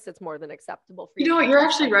Vegas. It's more than acceptable for you. You know what? You're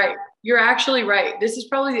actually right. You're actually right. This is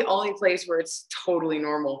probably the only place where it's totally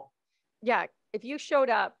normal. Yeah. If you showed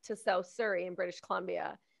up to South Surrey in British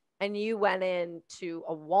Columbia and you went into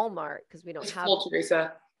a Walmart, because we don't have full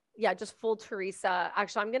Teresa. Yeah, just full Teresa.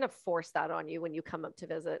 Actually, I'm going to force that on you when you come up to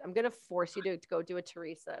visit. I'm going to force you to go do a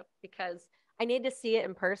Teresa, because I need to see it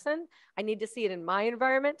in person. I need to see it in my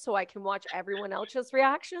environment so I can watch everyone else's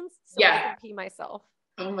reactions. So I can pee myself.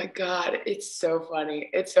 Oh my God. It's so funny.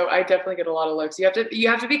 I definitely get a lot of looks. You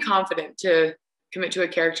have to be confident to commit to a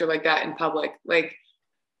character like that in public. Like,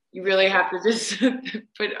 you really have to just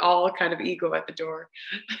put all kind of ego at the door.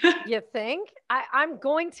 You think? I'm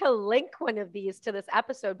going to link one of these to this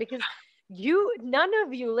episode, because none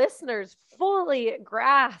of you listeners fully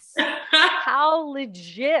grasp how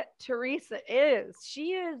legit Teresa is.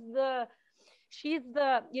 She's the,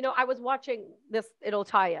 I was watching this, it'll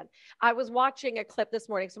tie in. I was watching a clip this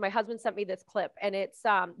morning. So my husband sent me this clip, and it's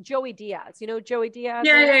Joey Diaz. You know who Joey Diaz?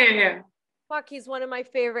 Yeah. Fuck, he's one of my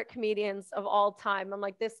favorite comedians of all time. I'm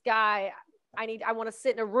like, this guy, I want to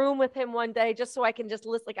sit in a room with him one day just so I can just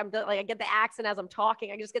listen. I get the accent as I'm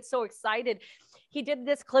talking. I just get so excited. He did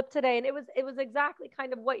this clip today, and it was exactly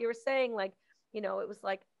kind of what you were saying. Like, it was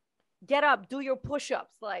like, get up, do your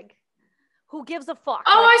push-ups. Like, who gives a fuck?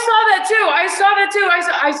 Oh, like, I saw that too.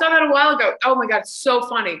 I saw that a while ago. Oh my God, so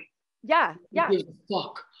funny. Yeah. Who gives a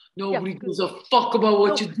fuck? Nobody gives a fuck about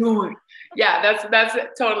what you're doing. Yeah, that's it.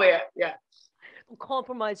 Totally it. Yeah.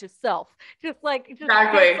 Compromise yourself. Exactly.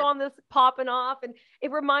 Gets on this popping off. And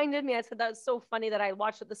it reminded me, I said, that's so funny that I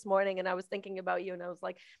watched it this morning and I was thinking about you, and I was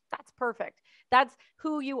like, that's perfect. That's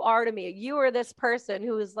who you are to me. You are this person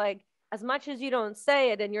who is like, as much as you don't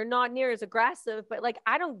say it and you're not near as aggressive, but like,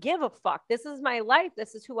 I don't give a fuck. This is my life.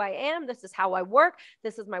 This is who I am. This is how I work.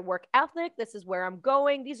 This is my work ethic. This is where I'm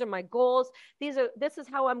going. These are my goals. This is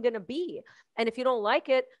how I'm going to be. And if you don't like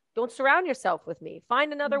it, don't surround yourself with me.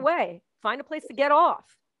 Find another way. Find a place to get off.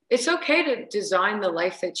 It's okay to design the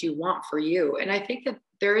life that you want for you. And I think that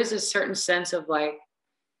there is a certain sense of like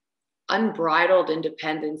unbridled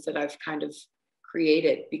independence that I've kind of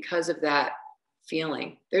created because of that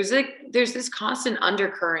feeling. There's this constant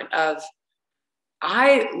undercurrent of,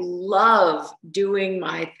 I love doing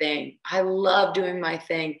my thing.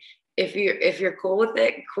 If you're cool with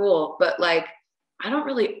it, cool. But like, I don't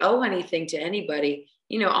really owe anything to anybody.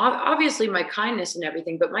 Obviously my kindness and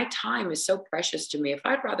everything, but my time is so precious to me. If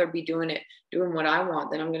I'd rather be doing what I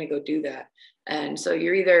want, then I'm going to go do that. And so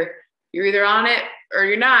you're either on it or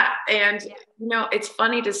you're not. And, it's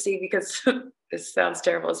funny to see, because this sounds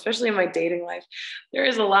terrible, especially in my dating life. There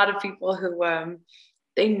is a lot of people who,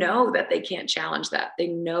 they know that they can't challenge that. They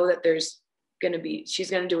know that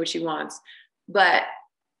she's going to do what she wants. But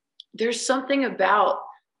there's something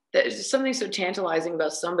so tantalizing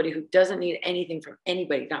about somebody who doesn't need anything from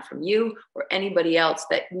anybody, not from you or anybody else,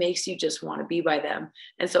 that makes you just want to be by them.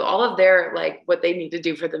 And so all of their, like, what they need to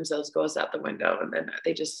do for themselves goes out the window, and then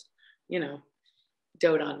they just,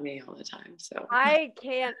 dote on me all the time. So I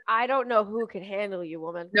don't know who can handle you,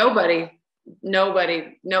 woman. Nobody. No,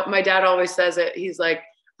 my dad always says it. He's like,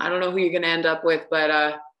 I don't know who you're going to end up with,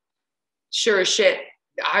 but sure as shit,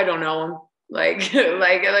 I don't know him. Like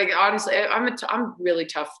honestly, I'm really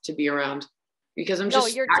tough to be around, because I'm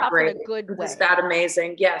just you're tough great. in a good way. Just that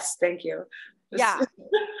amazing. Yes, thank you.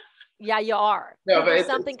 Yeah, you are. No, there's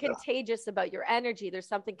something contagious about your energy. There's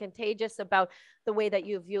something contagious about the way that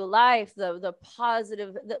you view life, the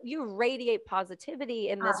positive, you radiate positivity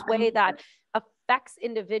in this way that affects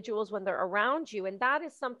individuals when they're around you. And that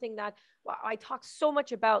is something that I talk so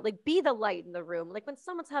much about, like, be the light in the room. Like, when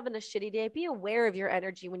someone's having a shitty day, be aware of your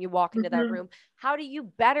energy when you walk into that room. How do you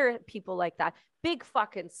better people like that? Big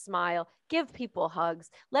fucking smile, give people hugs,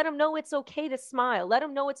 let them know it's okay to smile. Let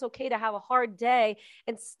them know it's okay to have a hard day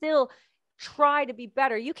and still try to be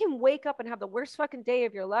better. You can wake up and have the worst fucking day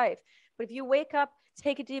of your life. But if you wake up,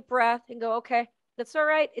 take a deep breath and go, okay, that's all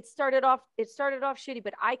right. It started off shitty,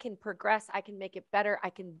 but I can progress. I can make it better. I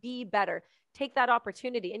can be better. Take that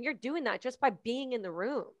opportunity. And you're doing that just by being in the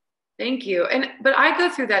room. Thank you. But I go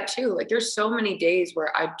through that too. Like, there's so many days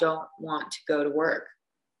where I don't want to go to work.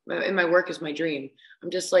 And my work is my dream. I'm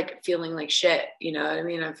just like feeling like shit. You know what I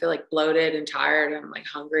mean? I feel like bloated and tired. I'm like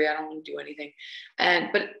hungry. I don't want to do anything.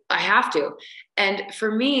 But I have to. And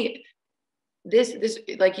for me, this,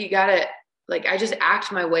 like, you gotta, like, I just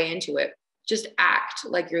act my way into it. Just act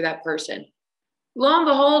like you're that person. Lo and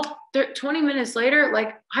behold, 20 minutes later,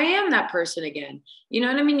 like, I am that person again. You know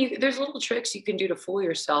what I mean? There's little tricks you can do to fool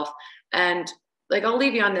yourself. And like, I'll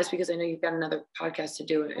leave you on this because I know you've got another podcast to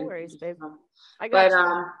do. No worries, babe. I got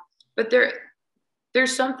you. But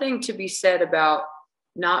there's something to be said about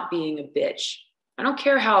not being a bitch. I don't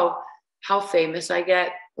care how famous I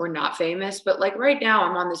get or not famous, but like right now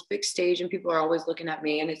I'm on this big stage and people are always looking at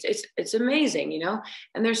me, and it's amazing, you know?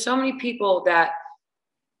 And there's so many people that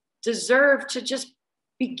deserve to just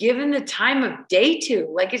be given the time of day to.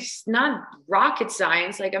 Like, it's not rocket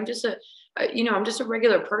science. Like, I'm just a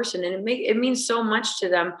regular person, and it means so much to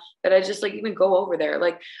them that I just like even go over there.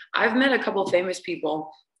 Like, I've met a couple of famous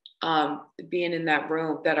people being in that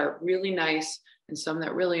room that are really nice, and some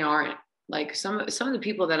that really aren't. Like, some of the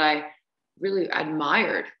people that I really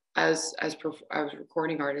admired as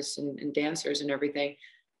recording artists and dancers and everything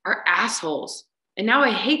are assholes. And now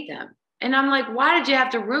I hate them. And I'm like, why did you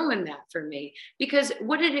have to ruin that for me? Because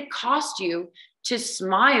what did it cost you to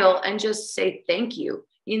smile and just say thank you?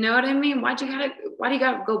 You know what I mean? Why do you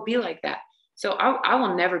gotta go be like that? So I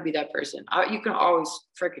will never be that person. You can always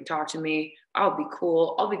freaking talk to me. I'll be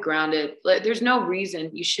cool. I'll be grounded. Like, there's no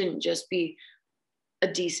reason you shouldn't just be a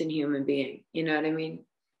decent human being. You know what I mean?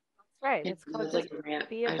 Right. It's called like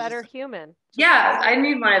be a better human. Yeah, I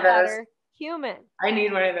need one of those. Better human. I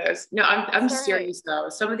need one of those. No, I'm serious though.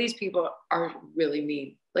 Some of these people are really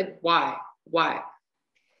mean. Like, why? Why?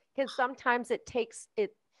 Because sometimes it takes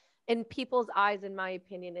it in people's eyes, in my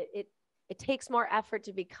opinion, it takes more effort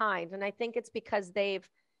to be kind. And I think it's because they've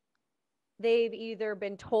either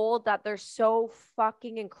been told that they're so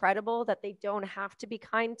fucking incredible that they don't have to be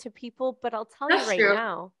kind to people. But I'll tell you right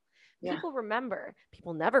now, people remember.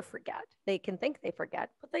 People never forget. They can think they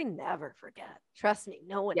forget, but they never forget. Trust me,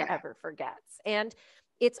 no one ever forgets. And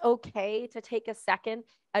it's okay to take a second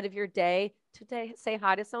out of your day to say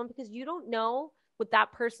hi to someone, because you don't know what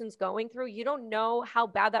that person's going through. You don't know how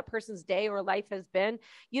bad that person's day or life has been.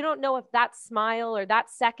 You don't know if that smile or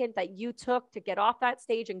that second that you took to get off that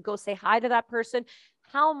stage and go say hi to that person,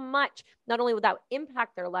 how much not only would that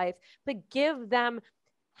impact their life, but give them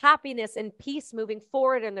happiness and peace moving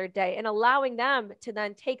forward in their day, and allowing them to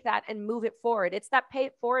then take that and move it forward. It's that pay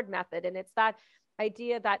it forward method. And it's that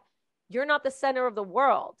idea that you're not the center of the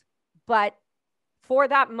world, but for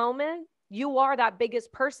that moment, you are that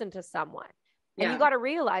biggest person to someone. And you got to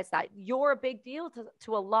realize that you're a big deal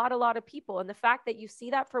to a lot of people. And the fact that you see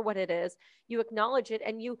that for what it is, you acknowledge it,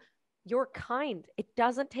 and you're kind. It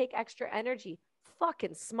doesn't take extra energy.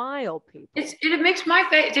 Fucking smile, people. It makes my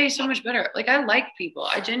day so much better. Like, I like people.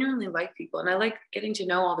 I genuinely like people. And I like getting to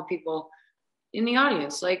know all the people in the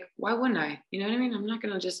audience. Like, why wouldn't I? You know what I mean? I'm not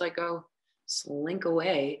going to just like go slink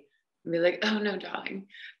away and be like, oh no, darling.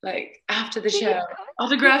 Like, after the show,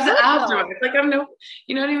 autographs afterwards. Like,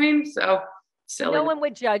 you know what I mean? So silly. No one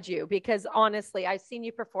would judge you, because honestly, I've seen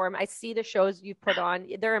you perform. I see the shows you've put on.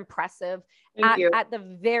 They're impressive. At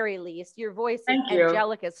the very least, your voice is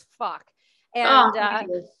angelic as fuck. And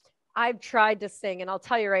I've tried to sing, and I'll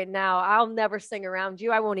tell you right now, I'll never sing around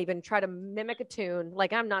you. I won't even try to mimic a tune.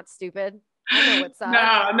 Like, I'm not stupid. I know what's up.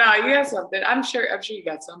 No, you have something. I'm sure you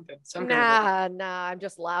got something. Nah, I'm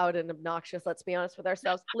just loud and obnoxious. Let's be honest with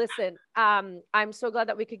ourselves. Listen, I'm so glad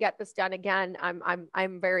that we could get this done again.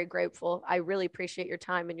 I'm very grateful. I really appreciate your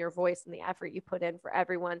time and your voice and the effort you put in for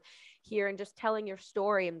everyone here, and just telling your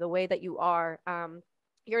story and the way that you are.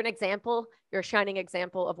 You're an example. You're a shining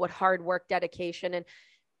example of what hard work, dedication, and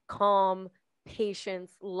calm,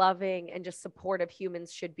 patience, loving, and just supportive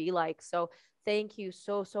humans should be like. So thank you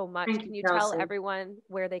so much. Can you tell everyone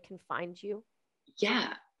where they can find you?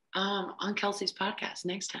 Yeah. On Kelsey's podcast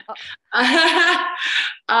next time.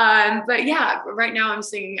 But yeah, right now I'm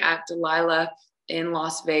singing at Delilah in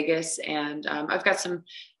Las Vegas, and I've got some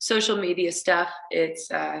social media stuff. It's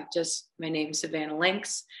just my name, Savannah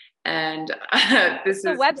Lynx. And this is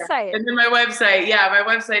the website. And then my website. Yeah, my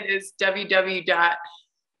website is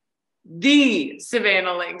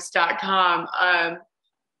www.thesavannahlinks.com.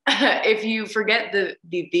 If you forget the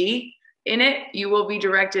in it, you will be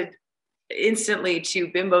directed instantly to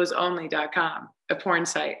bimbosonly.com, a porn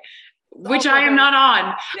site, which I am not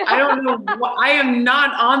on. I don't know. I am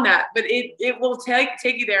not on that, but it will take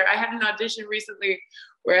you there. I had an audition recently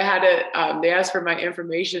where I had to, they asked for my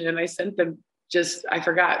information, and I sent them I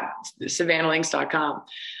forgot, savannahlinks.com.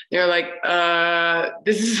 They're like,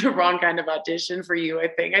 this is the wrong kind of audition for you, I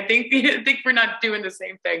think. I think we're not doing the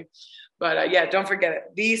same thing. But yeah, don't forget it.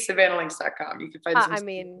 Thesavannahlinks.com. You can find some. I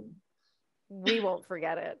mean, we won't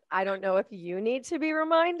forget it. I don't know if you need to be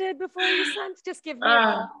reminded before you send. Just give me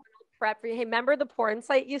a prep for you. Hey, remember the porn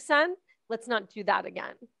site you sent? Let's not do that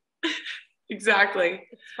again. Exactly.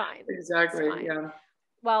 It's fine. Exactly. It's fine. Yeah.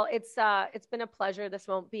 Well, it's been a pleasure. This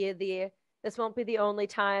won't be the only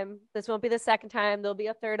time. This won't be the second time. There'll be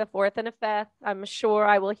a third, a fourth, and a fifth. I'm sure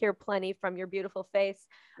I will hear plenty from your beautiful face.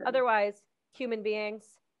 Otherwise, human beings,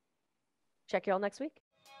 check you all next week.